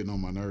girl was getting on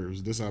my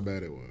nerves. This is how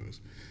bad it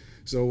was.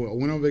 So I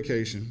went on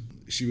vacation.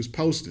 She was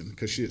posting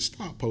because she had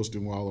stopped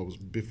posting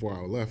before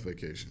I left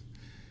vacation.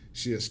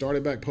 She had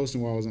started back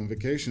posting while I was on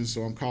vacation,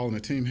 so I'm calling the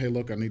team, hey,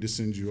 look, I need to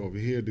send you over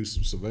here, do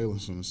some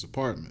surveillance on this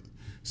apartment.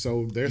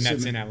 So that's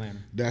in Atlanta?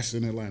 That's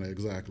in Atlanta,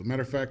 exactly.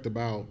 Matter of fact,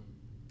 about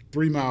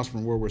 3 miles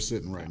from where we're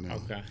sitting right now.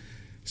 Okay.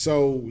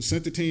 So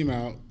sent the team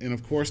out, and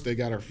of course they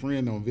got her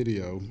friend on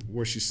video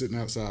where she's sitting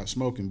outside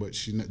smoking, but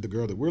the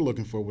girl that we're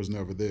looking for was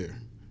never there.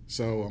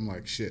 So I'm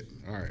like, shit,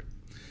 all right.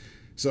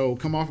 So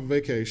come off of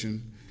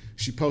vacation.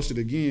 She posted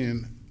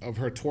again of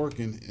her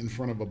twerking in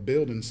front of a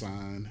building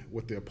sign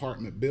with the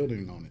apartment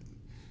building on it.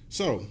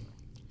 So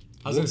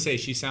I was going to say,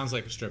 she sounds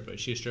like a stripper.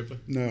 Is she a stripper?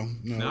 No.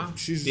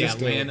 She's just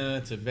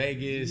Atlanta to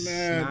Vegas.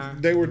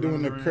 They were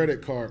doing the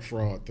credit card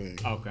fraud thing.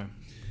 Okay.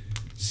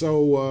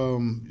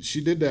 So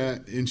she did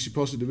that, and she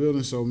posted the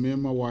building. So me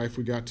and my wife,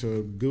 we got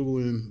to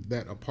Googling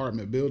that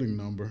apartment building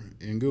number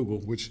in Google,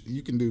 which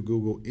you can do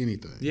Google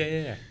anything.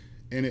 Yeah.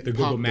 And it the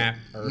Google Map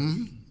Earth.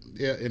 Mm-hmm.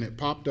 Yeah, and it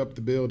popped up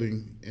the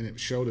building, and it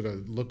showed it a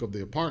look of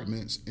the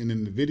apartments. And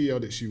in the video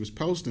that she was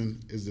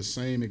posting is the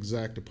same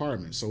exact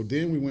apartment. So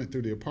then we went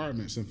through the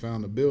apartments and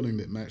found a building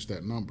that matched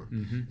that number.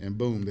 Mm-hmm. And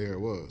boom, there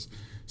it was.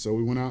 So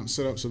we went out and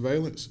set up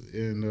surveillance,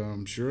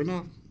 and sure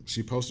enough,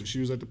 she posted she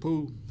was at the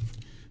pool.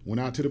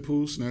 Went out to the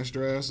pool, snatched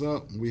her ass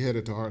up, and we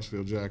headed to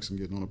Hartsfield Jackson,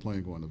 getting on a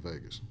plane going to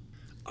Vegas.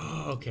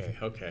 Oh,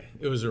 okay.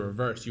 It was a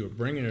reverse. You were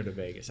bringing her to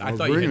Vegas. I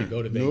thought you had to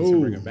go to Vegas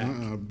and bring her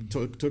back.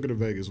 Took her to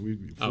Vegas. We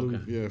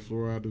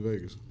flew her out to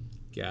Vegas.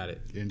 Got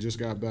it. And just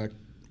got back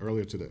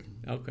earlier today.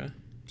 Okay.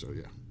 So,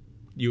 yeah.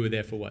 You were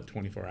there for what,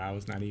 24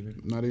 hours? Not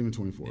even? Not even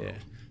 24 hours.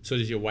 So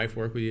does your wife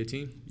work with your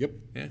team? Yep.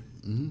 Yeah.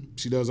 Mm-hmm.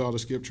 She does all the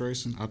skip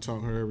tracing. I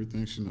taught her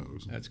everything she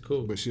knows. That's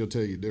cool. But she'll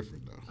tell you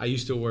different, though. I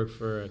used to work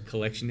for a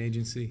collection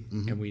agency,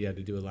 and we had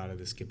to do a lot of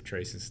the skip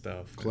tracing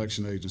stuff.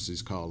 Collection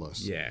agencies call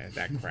us. Yeah,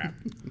 that crap.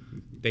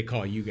 They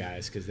call you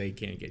guys because they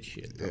can't get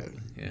shit.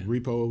 Yeah.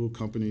 Repo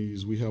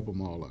companies, we help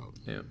them all out.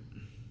 Yeah.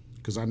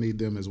 Because I need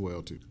them as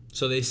well, too.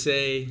 So they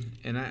say,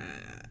 and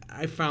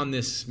I found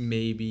this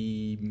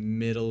maybe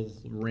middle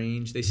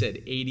range. They said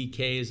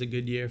 80K is a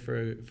good year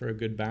for a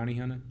good bounty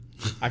hunter.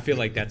 I feel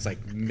like that's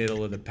like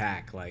middle of the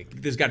pack.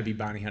 Like there's got to be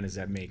bounty hunters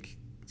that make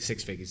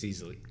 6 figures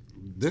easily.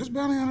 There's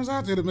bounty hunters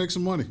out there that make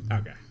some money.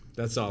 Okay,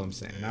 that's all I'm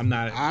saying. I'm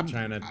not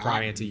trying to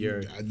pry into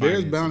your.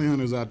 There's bounty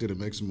hunters out there that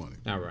make some money.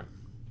 All right.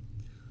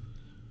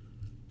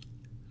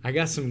 I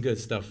got some good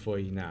stuff for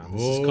you now.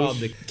 This is called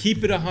the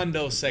Keep It a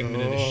Hundo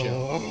segment of the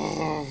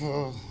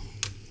show.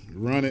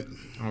 Run it.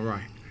 All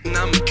right.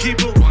 I'ma keep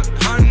it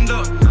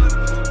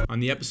 100. On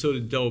the episode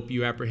of Dope,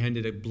 you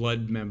apprehended a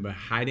blood member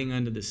hiding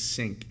under the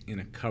sink in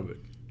a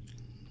cupboard.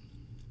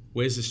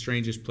 Where's the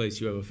strangest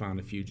place you ever found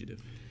a fugitive?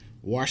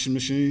 Washing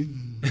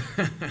machine.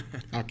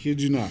 I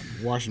kid you not.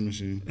 Washing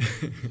machine.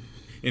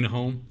 In a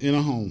home? In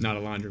a home. Not a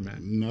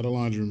laundromat? Not a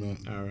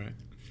laundromat. All right.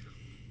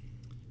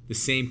 The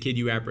same kid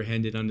you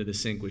apprehended under the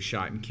sink was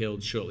shot and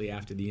killed shortly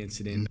after the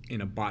incident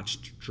in a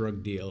botched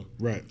drug deal.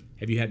 Right.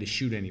 Have you had to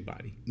shoot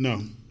anybody?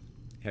 No.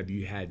 Have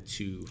you had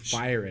to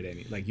fire at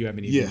any? Like you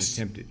haven't even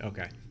attempted?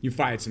 Okay. You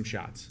fired some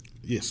shots?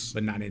 Yes.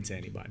 But not into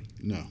anybody?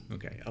 No.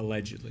 Okay.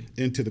 Allegedly?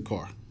 Into the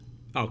car.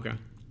 Okay.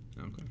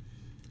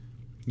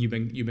 You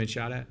been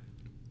shot at?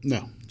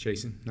 No.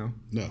 Chasing? No?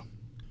 No.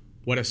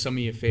 What are some of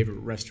your favorite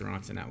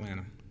restaurants in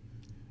Atlanta?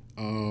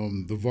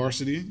 The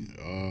Varsity.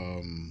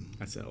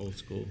 That's an old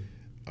school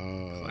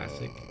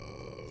classic.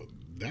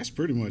 That's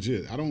pretty much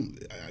it.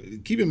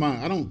 Keep in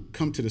mind, I don't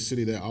come to the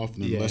city that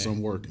often unless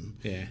I'm working.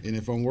 Yeah. And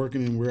if I'm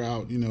working and we're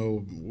out,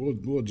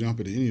 we'll jump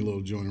at any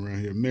little joint around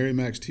here. Mary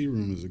Mac's Tea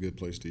Room is a good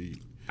place to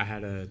eat. I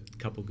had a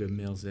couple good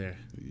meals there.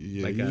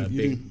 Yeah, like a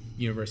big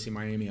University of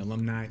Miami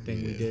alumni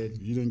thing we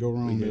did. You didn't go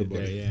wrong there,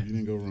 buddy. Yeah. You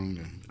didn't go wrong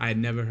there. I had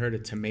never heard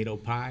of tomato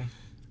pie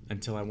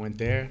until I went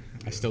there.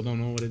 I still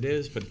don't know what it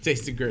is, but it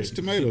tasted great. It's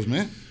tomatoes,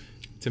 man.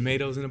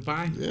 Tomatoes in a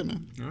pie? Yeah,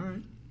 man. All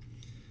right.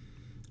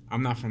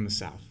 I'm not from the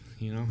South,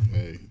 you know?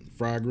 Hey,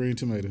 fried green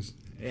tomatoes.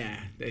 Yeah,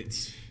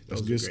 That's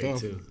those good are great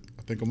stuff. too.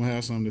 I think I'm gonna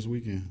have some this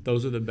weekend.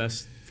 Those are the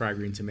best fried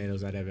green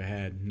tomatoes I'd ever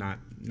had. Not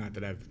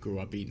that I grew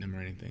up eating them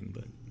or anything,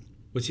 but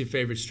what's your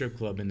favorite strip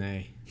club in the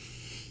A?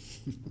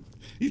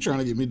 You trying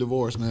to get me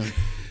divorced, man?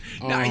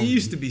 Nah, you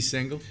used to be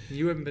single.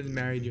 You haven't been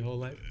married your whole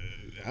life.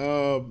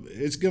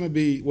 It's gonna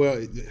be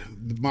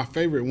my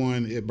favorite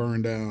one. It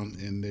burned down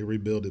and they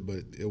rebuilt it,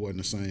 but it wasn't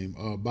the same.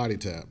 Body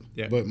Tap.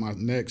 Yeah. But my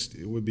next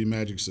it would be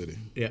Magic City.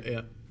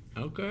 Yeah.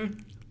 Okay.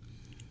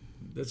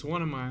 That's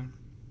one of mine.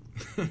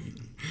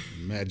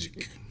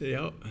 Magic.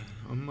 Yep.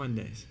 On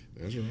Mondays.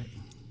 That's right.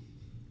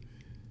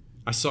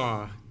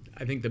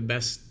 I think the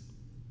best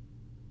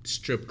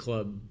strip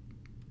club.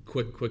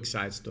 Quick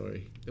side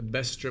story. The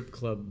best strip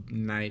club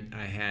night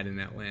I had in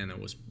Atlanta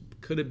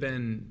could have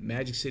been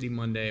Magic City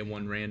Monday,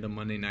 one random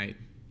Monday night,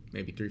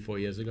 maybe 3-4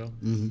 years ago.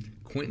 Mm-hmm.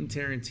 Quentin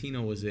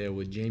Tarantino was there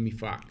with Jamie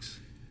Foxx.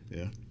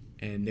 Yeah.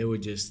 And they were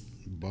just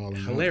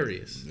Balling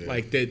hilarious. Yeah.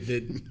 Like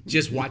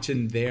just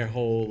watching their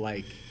whole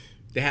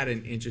they had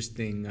an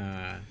interesting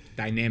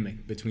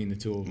dynamic between the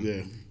two of them.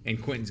 Yeah.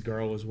 And Quentin's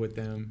girl was with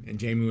them, and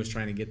Jamie was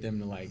trying to get them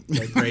to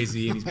go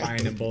crazy, and he's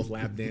buying them both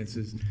lap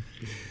dances.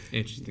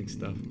 Interesting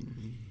stuff.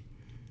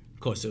 Of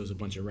course, there was a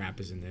bunch of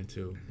rappers in there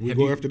too. We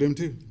go after them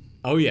too.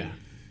 Oh yeah.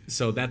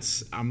 So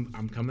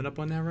I'm coming up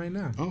on that right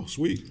now. Oh,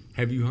 sweet.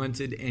 Have you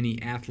hunted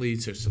any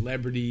athletes or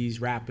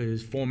celebrities,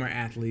 rappers, former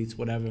athletes,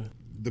 whatever?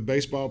 The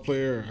baseball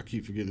player, I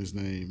keep forgetting his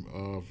name,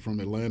 from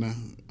Atlanta.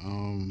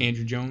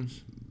 Andrew Jones?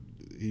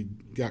 He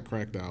got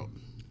cracked out.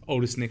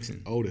 Otis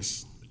Nixon.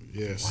 Otis,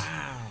 yes.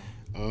 Wow.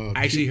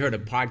 I actually heard a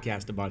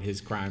podcast about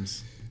his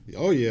crimes.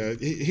 Oh yeah,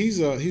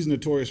 he's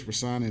notorious for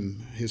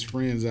signing his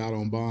friends out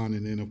on bond,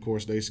 and then of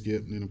course they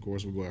skip, and then of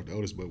course we go after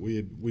Otis. But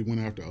we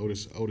went after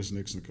Otis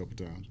Nixon a couple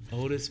times.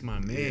 Otis, my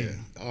man.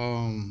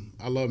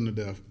 Yeah, I love him to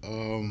death.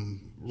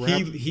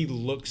 He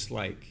looks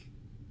like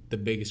the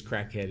biggest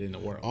crackhead in the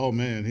world. Oh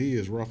man, he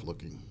is rough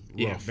looking.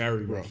 Yeah,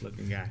 very rough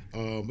looking guy.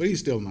 But he's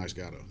still a nice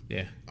guy though.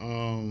 Yeah.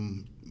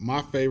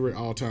 My favorite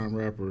all time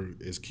rapper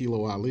is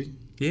Kilo Ali.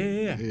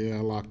 Yeah. Yeah, I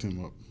locked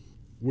him up.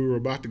 We were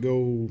about to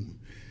go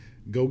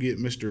get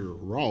Mr.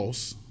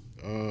 Ross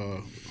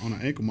on an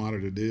ankle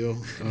monitor deal.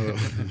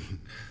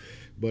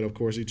 But, of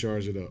course, he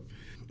charged it up.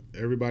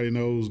 Everybody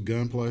knows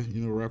Gunplay,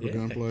 rapper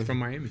Gunplay. From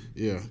Miami.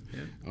 Yeah.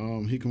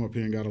 He come up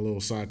here and got a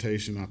little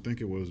citation. I think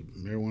it was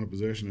marijuana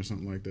possession or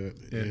something like that.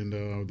 Yeah. And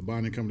the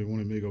bonding company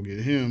wanted me to go get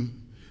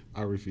him.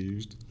 I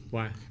refused.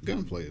 Why?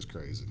 Gunplay is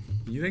crazy.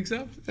 You think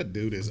so? That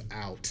dude is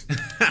out.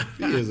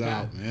 He is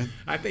out, man.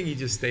 I think he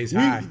just stays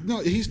high. No,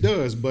 he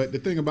does. But the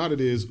thing about it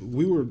is,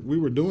 we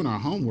were doing our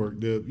homework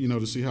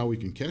to see how we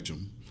can catch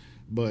him.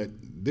 But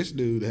this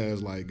dude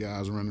has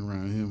guys running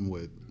around him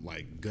with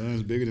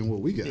guns bigger than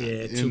what we got.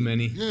 Yeah, too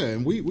many. Yeah,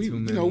 and we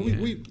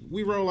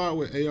roll out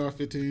with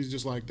AR-15s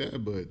just like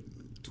that. But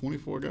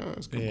 24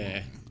 guys, come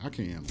on, I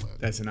can't handle that.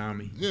 That's an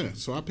army. Yeah,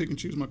 so I pick and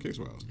choose my case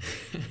files.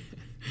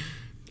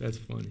 That's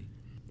funny.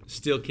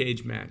 Steel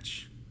cage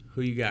match.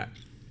 Who you got?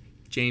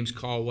 James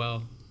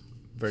Caldwell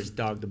versus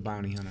Dog the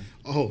Bounty Hunter.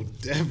 Oh,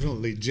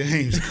 definitely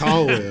James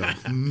Caldwell.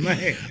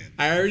 Man.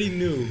 I already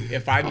knew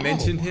if I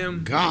mentioned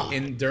him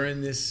God. During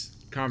this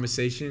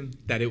conversation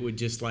that it would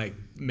just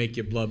make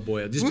your blood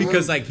boil. Just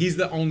because he's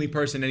the only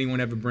person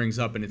anyone ever brings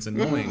up and it's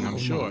annoying, I'm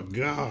sure. Oh, my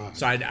God.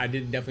 So I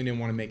definitely didn't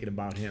want to make it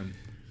about him.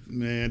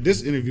 Man,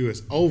 this interview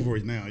is over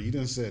now. You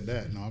done said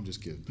that. No, I'm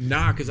just kidding.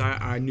 Nah, because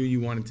I knew you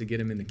wanted to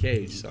get him in the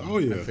cage. So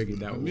I figured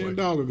that would Me work. and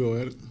Dog will go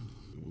at it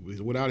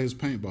without his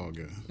paintball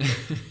gun.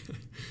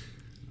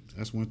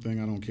 That's one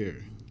thing I don't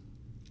carry.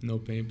 No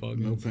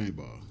paintball guns? No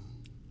paintball.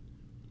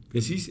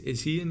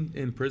 Is he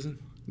in prison?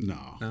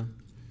 No.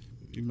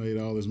 He made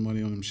all his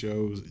money on them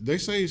shows. They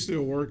say he's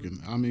still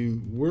working. I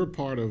mean, we're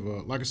part of,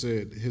 like I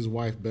said, his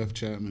wife, Beth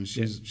Chapman,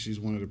 she's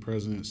one of the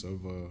presidents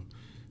of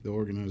the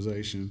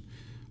organization.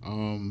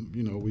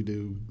 We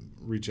do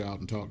reach out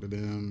and talk to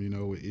them,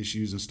 with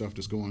issues and stuff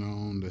that's going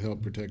on to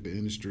help protect the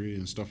industry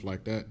and stuff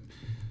like that.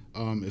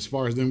 As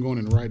far as them going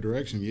in the right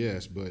direction,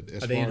 yes. But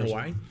Are they in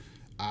Hawaii?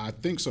 I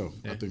think so.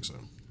 Yeah. I think so.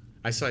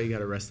 I saw you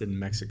got arrested in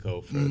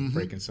Mexico for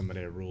breaking some of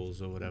their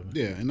rules or whatever.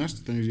 Yeah, and that's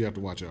the things you have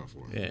to watch out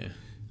for. Yeah.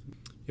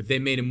 If they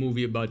made a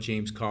movie about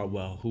James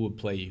Caldwell, who would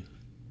play you?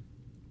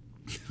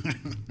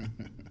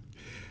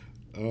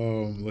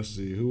 Let's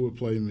see. Who would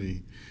play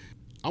me?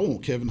 I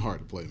want Kevin Hart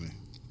to play me.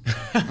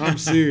 I'm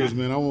serious,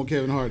 man. I want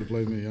Kevin Hart to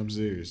play me. I'm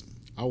serious.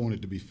 I want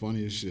it to be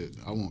funny as shit.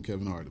 I want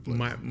Kevin Hart to play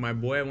me. My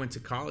boy I went to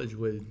college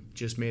with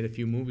just made a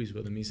few movies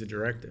with him. He's a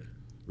director.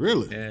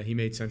 Really? Yeah, he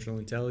made Central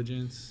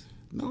Intelligence.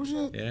 No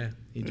shit? Yeah,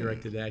 he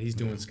directed that. He's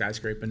doing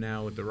Skyscraper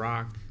now with The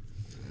Rock.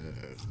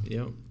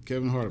 Yep.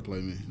 Kevin Hart to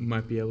play me. You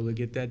might be able to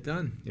get that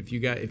done. If you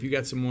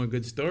got some more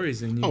good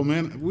stories, then Oh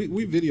man, we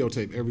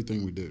videotape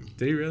everything we do.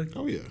 Did he really?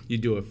 Oh yeah. You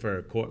do it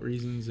for court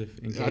reasons,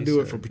 I do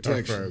it for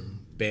protection. Or for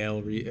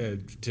bail,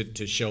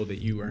 to show that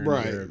you earned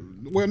right. your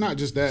Well, not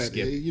just that.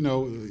 skip.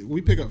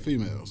 We pick up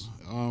females.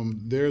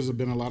 There's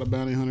been a lot of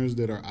bounty hunters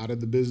that are out of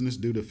the business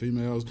due to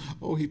females.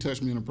 Oh, he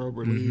touched me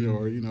inappropriately,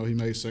 or he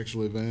made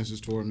sexual advances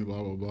toward me.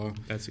 Blah blah blah.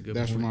 That's a good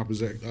That's point.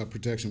 from our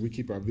protection. We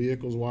keep our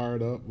vehicles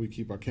wired up. We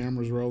keep our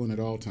cameras rolling at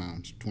all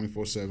times,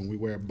 24/7. We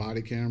wear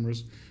body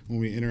cameras when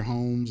we enter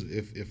homes.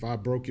 If I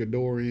broke your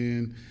door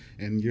in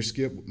and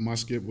my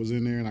skip was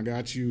in there, and I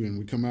got you, and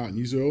we come out and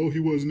you say, oh, he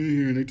wasn't in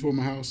here, and they tore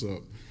my house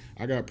up.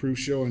 I got proof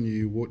showing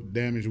you what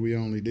damage we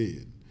only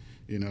did.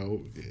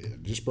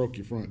 Just broke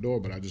your front door,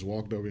 but I just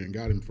walked over and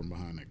got him from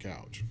behind that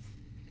couch.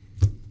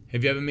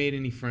 Have you ever made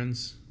any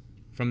friends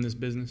from this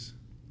business?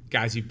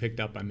 Guys you picked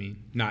up, I mean.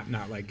 Not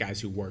like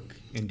guys who work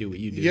and do what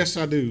you do. Yes,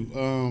 I do.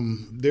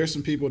 There's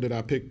some people that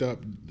I picked up,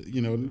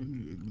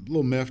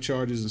 little meth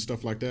charges and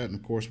stuff like that, and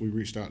of course we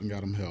reached out and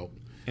got them help.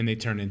 And they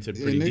turn into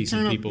pretty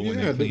decent people when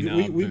they clean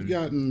up. We've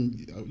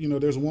gotten,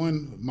 there's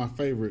one, my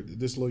favorite,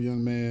 this little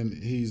young man,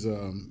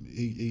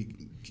 he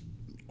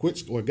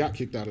quit or got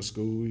kicked out of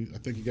school. I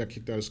think he got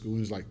kicked out of school when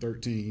he was like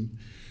 13.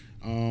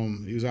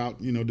 He was out,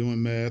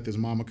 doing meth. His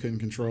mama couldn't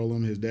control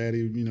him. His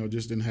daddy,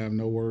 just didn't have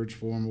no words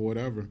for him or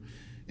whatever.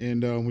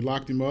 And we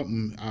locked him up,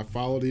 and I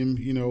followed him,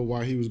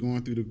 while he was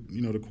going through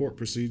the court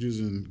procedures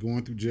and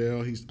going through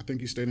jail. I think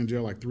he stayed in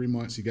jail like 3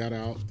 months. He got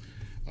out.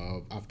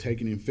 I've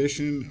taken him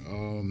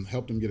fishing,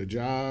 helped him get a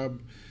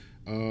job.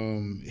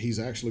 He's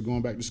actually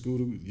going back to school,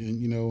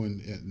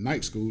 and at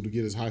night school to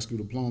get his high school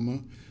diploma.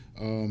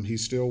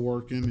 He's still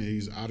working.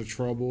 He's out of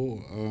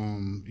trouble.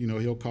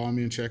 He'll call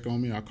me and check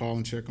on me. I call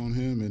and check on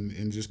him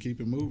and just keep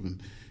it moving.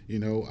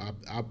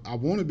 I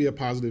want to be a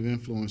positive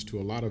influence to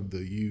a lot of the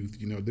youth.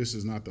 This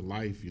is not the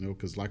life,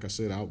 because like I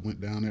said, I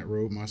went down that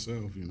road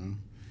myself,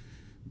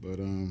 But,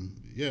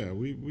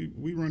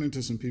 we run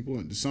into some people.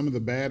 And some of the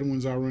bad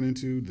ones I run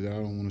into that I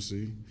don't want to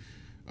see.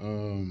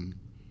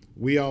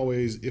 We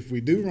always, if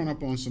we do run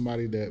up on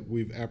somebody that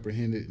we've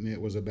apprehended and it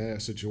was a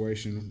bad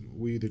situation,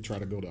 we either try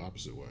to go the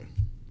opposite way.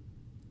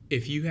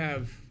 If you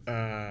have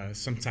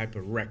some type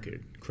of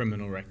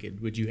criminal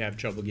record, would you have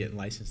trouble getting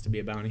licensed to be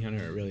a bounty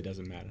hunter, or it really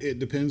doesn't matter? It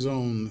depends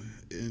on,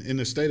 in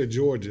the state of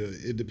Georgia,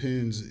 it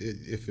depends.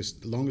 As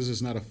long as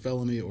it's not a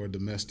felony or a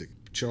domestic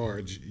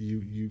charge,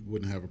 you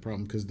wouldn't have a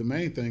problem, because the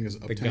main thing is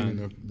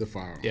obtaining the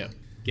firearm. Yeah,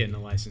 getting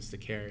a license to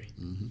carry.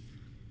 Mm-hmm.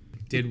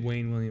 Did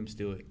Wayne Williams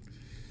do it?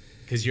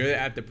 Because you're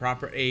at the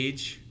proper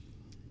age.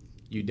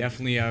 You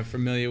definitely are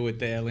familiar with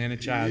the Atlanta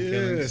child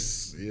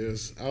killings.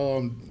 Yes.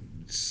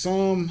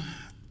 Some,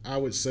 I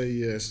would say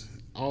yes.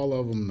 All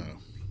of them, no.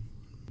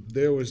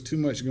 There was too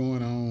much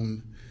going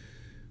on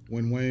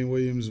when Wayne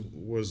Williams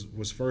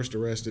was first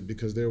arrested,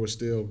 because there were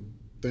still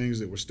things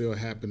that were still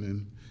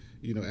happening,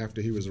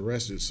 after he was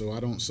arrested. So I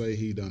don't say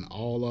he done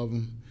all of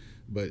them,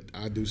 but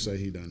I do say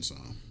he done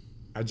some.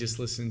 I just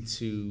listened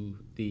to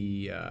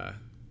the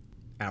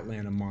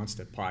Atlanta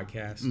Monster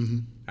podcast. Mm-hmm.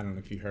 I don't know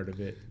if you heard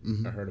of it,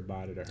 Mm-hmm. or heard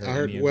about it, or heard I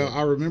heard. any of Well, it.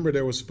 I remember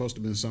there was supposed to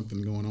have been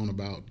something going on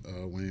about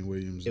Wayne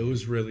Williams. It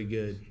was really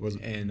good, Was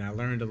it? and I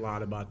learned a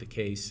lot about the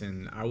case.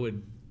 And I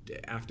would,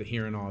 after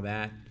hearing all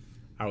that,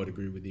 I would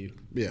agree with you.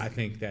 Yeah. I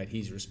think that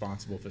he's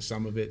responsible for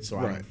some of it, so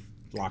I Right. don't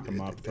lock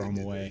him up, throw him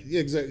away. Yeah,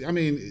 exactly. I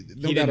mean,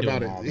 no He doubt didn't do about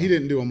them it. all, He though.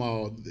 didn't do them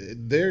all.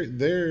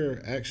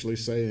 They're actually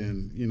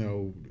saying,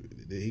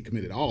 that he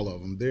committed all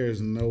of them.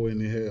 There's no way in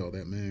the hell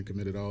that man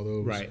committed all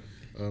those Right.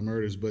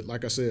 Murders. But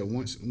like I said,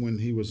 when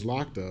he was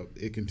locked up,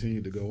 it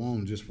continued to go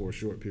on just for a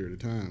short period of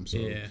time. So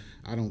Yeah.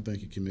 I don't think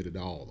he committed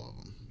all of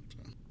them.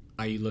 So.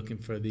 Are you looking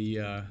for the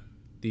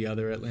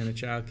other Atlanta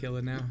child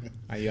killer now?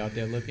 Are you out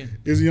there looking?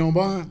 Is he on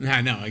bond?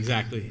 I know,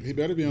 exactly. He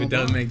better be If on it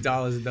doesn't bond. make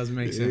dollars, it doesn't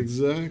make sense.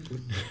 Exactly.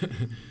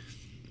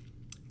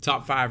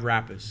 Top 5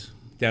 rappers,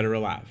 dead or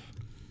alive.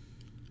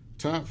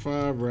 Top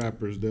 5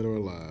 rappers that are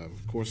alive.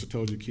 Of course, I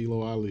told you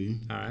Kilo Ali.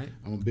 All right.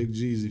 I'm a big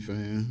Jeezy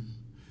fan.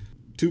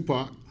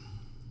 Tupac,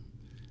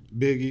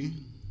 Biggie,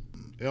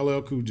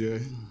 LL Cool J.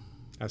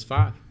 That's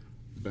 5.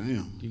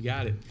 Bam. You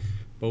got it.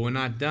 But we're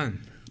not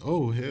done.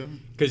 Oh, hell.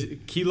 Because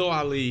Kilo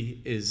Ali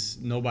is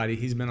nobody.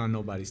 He's been on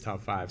nobody's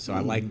top 5. So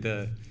I like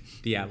the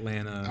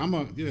Atlanta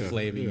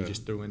flavor you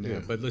just threw in there.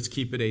 Yeah. But let's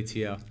keep it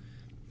ATL.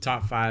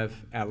 Top 5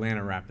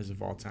 Atlanta rappers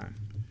of all time.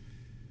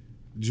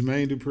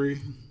 Jermaine Dupri.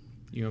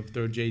 You gonna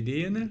throw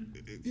JD in there?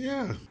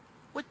 Yeah.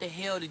 What the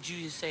hell did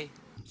you just say?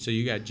 So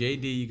you got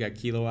JD, you got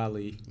Kilo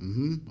Ali.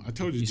 Mm-hmm. I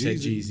told you You Jeezy. said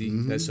Jeezy.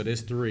 Mm-hmm. So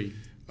there's 3.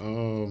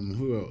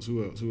 Who else?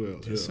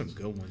 There's some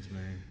good ones,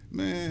 man.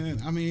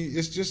 Man, I mean,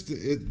 it's just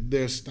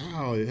their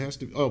style. It has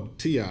to. Oh,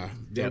 T.I. Gotta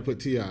Yep. put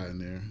T.I. in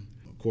there.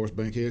 Of course,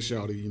 Bankhead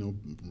Shawty.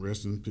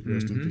 Rest in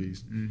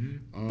peace.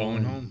 Mm-hmm.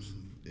 Bowen Holmes.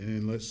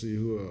 And let's see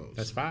who else.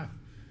 That's 5.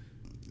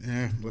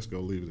 Let's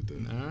go leave it at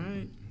that. All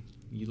right.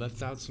 You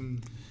left out some.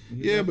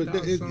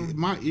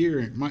 My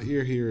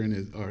ear hearing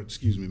is, or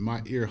excuse me,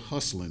 my ear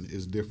hustling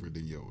is different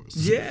than yours.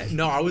 Yeah,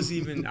 no, I was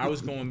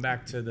going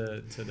back to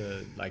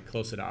the like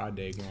closer to our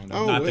day growing up,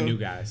 Oh, not the well, new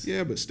guys.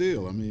 Yeah, but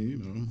still, I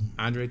mean,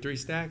 Andre 3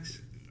 Stacks,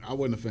 I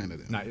wasn't a fan of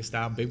that. not your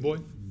style, Big Boy.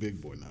 Big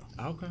Boy,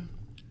 no. Okay.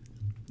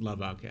 Love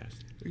Outkast.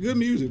 Good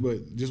music,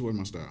 but just wasn't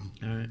my style.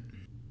 All right.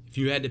 If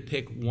you had to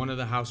pick one of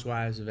the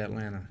housewives of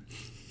Atlanta,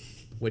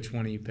 which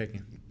one are you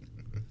picking?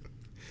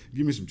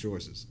 Give me some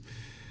choices.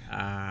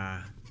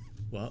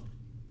 Well,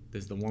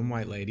 there's the one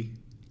white lady.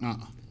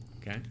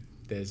 Okay.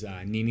 There's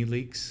Nene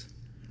Leakes.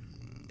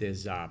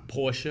 There's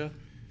Portia.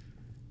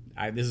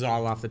 This is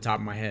all off the top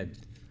of my head.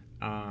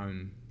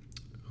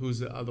 Who's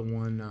the other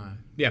one?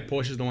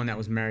 Portia's the one that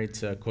was married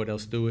to Cordell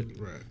Stewart.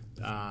 Right.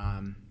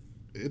 Um,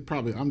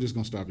 I'm just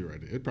gonna stop you right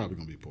there. It's probably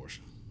gonna be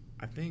Portia.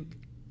 I think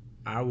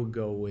I would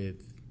go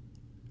with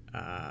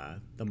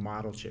the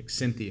model chick,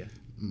 Cynthia.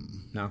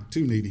 No?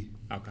 Too needy.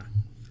 Okay.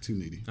 Too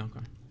needy. Okay.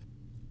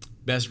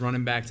 Best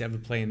running back to ever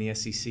play in the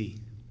SEC.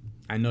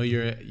 I know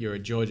you're a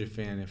Georgia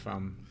fan.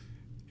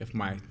 If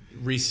my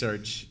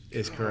research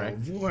is correct.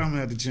 Oh, boy, I'm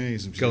gonna have to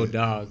change some shit. Go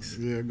Dogs.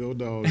 Yeah, go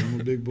Dogs.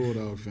 I'm a big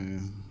Bulldog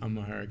fan. I'm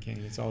a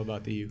Hurricane. It's all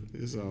about the U.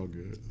 It's all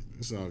good.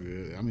 It's all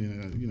good. I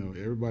mean,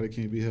 everybody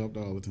can't be helped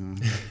all the time.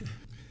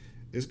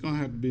 It's gonna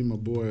have to be my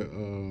boy.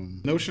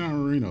 No,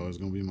 Sean Marino is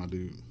gonna be my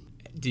dude.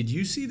 Did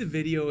you see the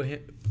video of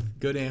him?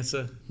 Good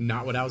answer.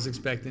 Not what I was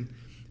expecting.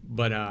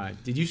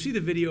 But did you see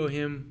the video of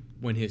him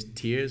when his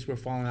tears were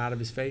falling out of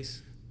his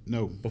face?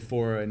 No.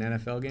 Before an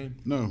NFL game?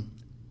 No.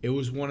 It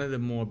was one of the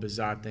more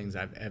bizarre things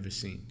I've ever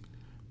seen.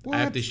 What? I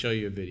have to show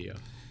you a video.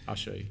 I'll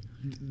show you.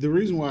 The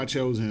reason why I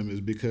chose him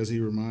is because he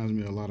reminds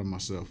me a lot of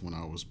myself when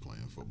I was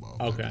playing football.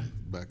 Okay.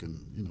 Back in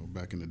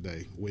the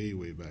day,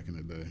 way back in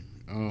the day.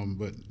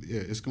 But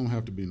yeah, it's gonna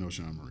have to be no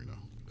Sean Marino.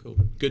 Cool.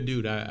 Good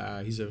dude.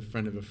 He's a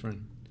friend of a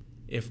friend.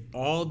 If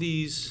all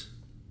these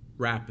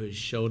rappers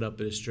showed up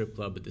at a strip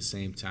club at the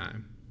same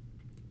time,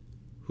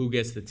 who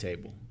gets the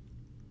table?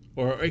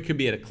 Or it could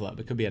be at a club.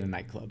 It could be at a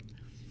nightclub.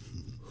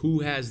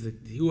 Who has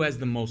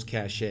the most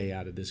cachet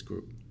out of this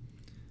group?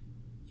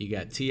 You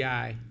got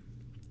T.I.,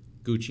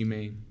 Gucci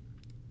Mane,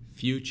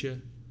 Future,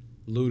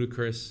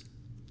 Ludacris,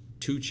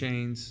 2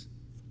 Chainz,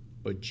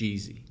 or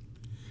Jeezy.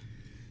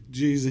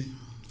 Jeezy.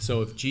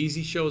 So if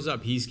Jeezy shows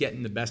up, he's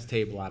getting the best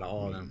table out of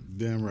all of them.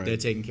 Damn right. They're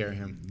taking care of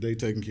him. They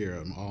taking care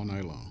of him all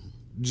night long.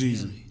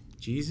 Jeezy.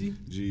 Jeezy?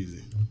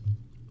 Jeezy.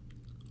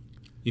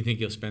 You think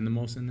he'll spend the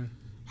most in there?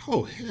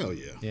 Oh, hell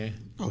yeah. Yeah?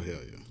 Oh, hell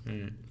yeah. All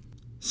right.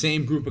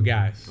 Same group of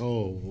guys.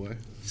 Oh, what?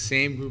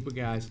 Same group of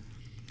guys.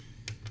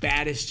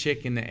 Baddest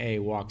chick in the A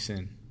walks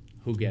in.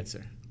 Who gets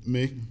her?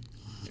 Me.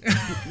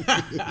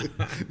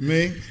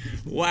 Me?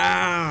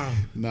 Wow.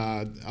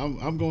 Nah,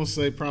 I'm going to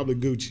say probably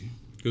Gucci.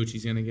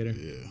 Gucci's going to get her?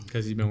 Yeah.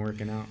 Because he's been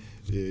working out?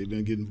 Yeah, he's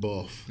been getting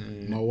buff.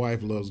 Yeah. My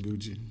wife loves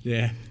Gucci.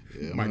 Yeah.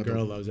 Yeah, my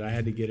girl loves it. I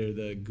had to get her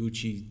the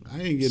Gucci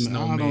I ain't getting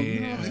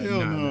snowman,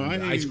 hell no. I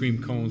ain't, ice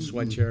cream cone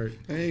sweatshirt.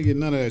 I ain't getting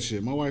none of that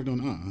shit. My wife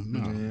don't.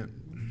 No.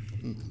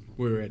 Yeah.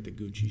 We were at the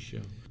Gucci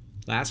show.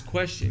 Last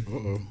question.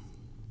 Uh-oh.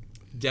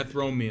 Death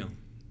row meal.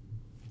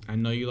 I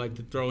know you like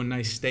to throw a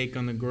nice steak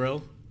on the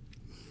grill.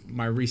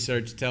 My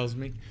research tells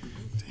me.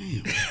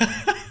 Damn.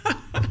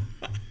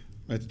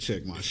 I have to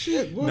check my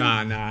shit. What? Nah.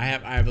 I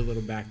have a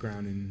little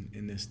background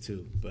in this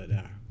too, but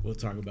we'll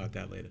talk about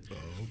that later.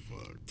 Oh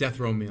fuck. Death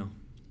row meal.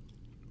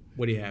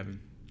 What are you having?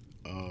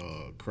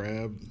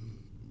 Crab,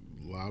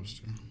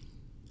 lobster,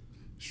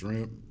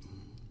 shrimp.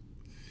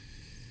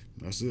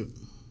 That's it.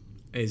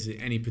 Is it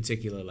any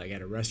particular, like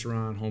at a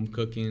restaurant, home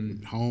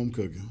cooking? Home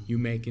cooking. You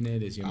making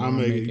it? Is your I mom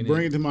make making it. it?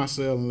 Bring it to my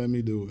cell and let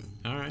me do it.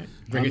 All right.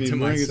 Bring it to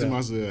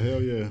myself.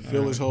 Hell yeah.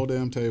 Fill this whole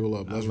damn table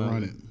up. Let's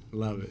run it.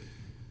 Love it.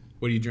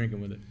 What are you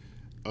drinking with it?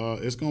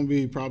 It's gonna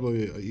be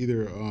probably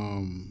either.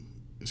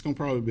 It's gonna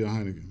probably be a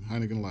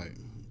Heineken Light.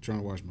 Trying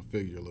to watch my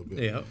figure a little bit.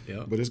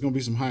 Yeah. But it's gonna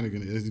be some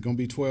Heineken. It's gonna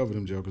be 12 of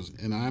them jokers,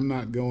 and I'm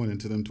not going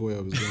until them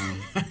 12 is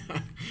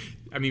gone.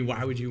 I mean,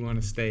 why would you want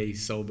to stay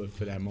sober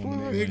for that moment?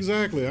 Well, anyway?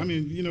 exactly. I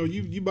mean,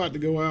 you about to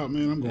go out,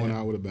 man. I'm going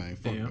out with a bang.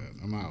 Fuck that.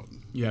 I'm out.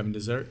 You having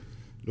dessert?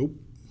 Nope.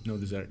 No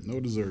dessert.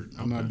 No dessert.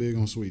 I'm not big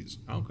on sweets.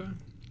 Okay.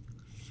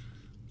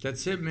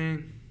 That's it,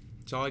 man.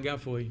 That's all I got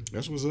for you.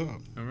 That's what's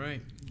up. All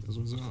right. That's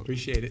what's up.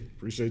 Appreciate it.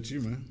 Appreciate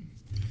you, man.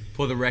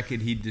 For the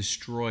record, he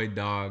destroyed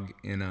Dog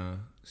in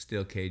a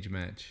steel cage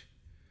match.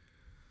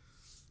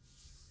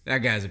 That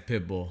guy's a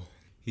pit bull.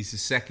 He's the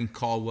second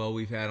Caldwell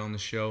we've had on the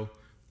show.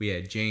 We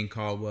had Jane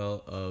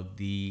Caldwell of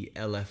the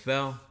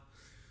LFL,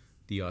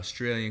 the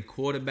Australian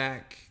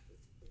quarterback,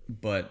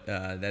 but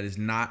that is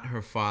not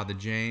her father,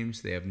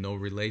 James. They have no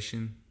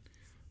relation,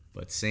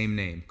 but same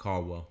name,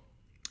 Caldwell.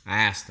 I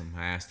asked him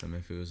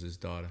if it was his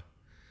daughter.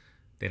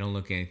 They don't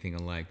look anything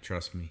alike,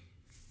 trust me.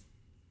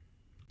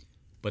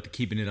 But the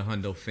Keeping It a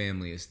Hundo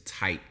family is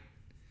tight.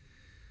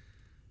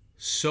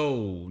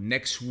 So,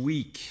 next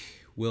week,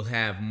 we'll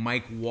have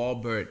Mike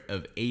Walbert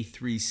of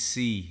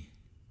A3C.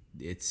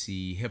 It's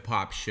the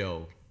hip-hop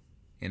show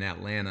in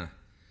Atlanta.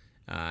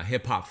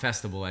 Hip-hop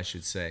festival, I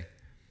should say.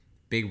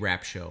 Big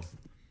rap show.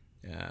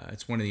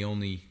 It's one of the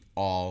only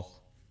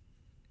all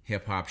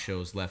hip-hop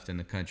shows left in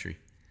the country.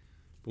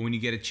 But when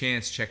you get a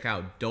chance, check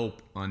out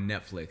Dope on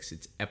Netflix.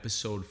 It's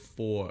episode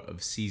 4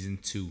 of season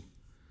 2.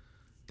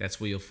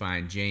 That's where you'll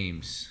find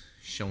James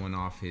showing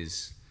off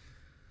his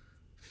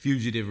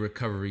fugitive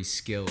recovery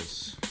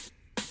skills.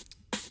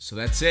 So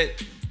that's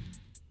it.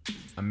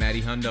 I'm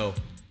Matty Hundo.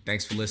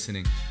 Thanks for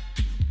listening.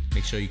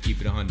 Make sure you keep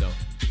it a hundo.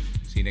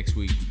 See you next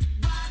week.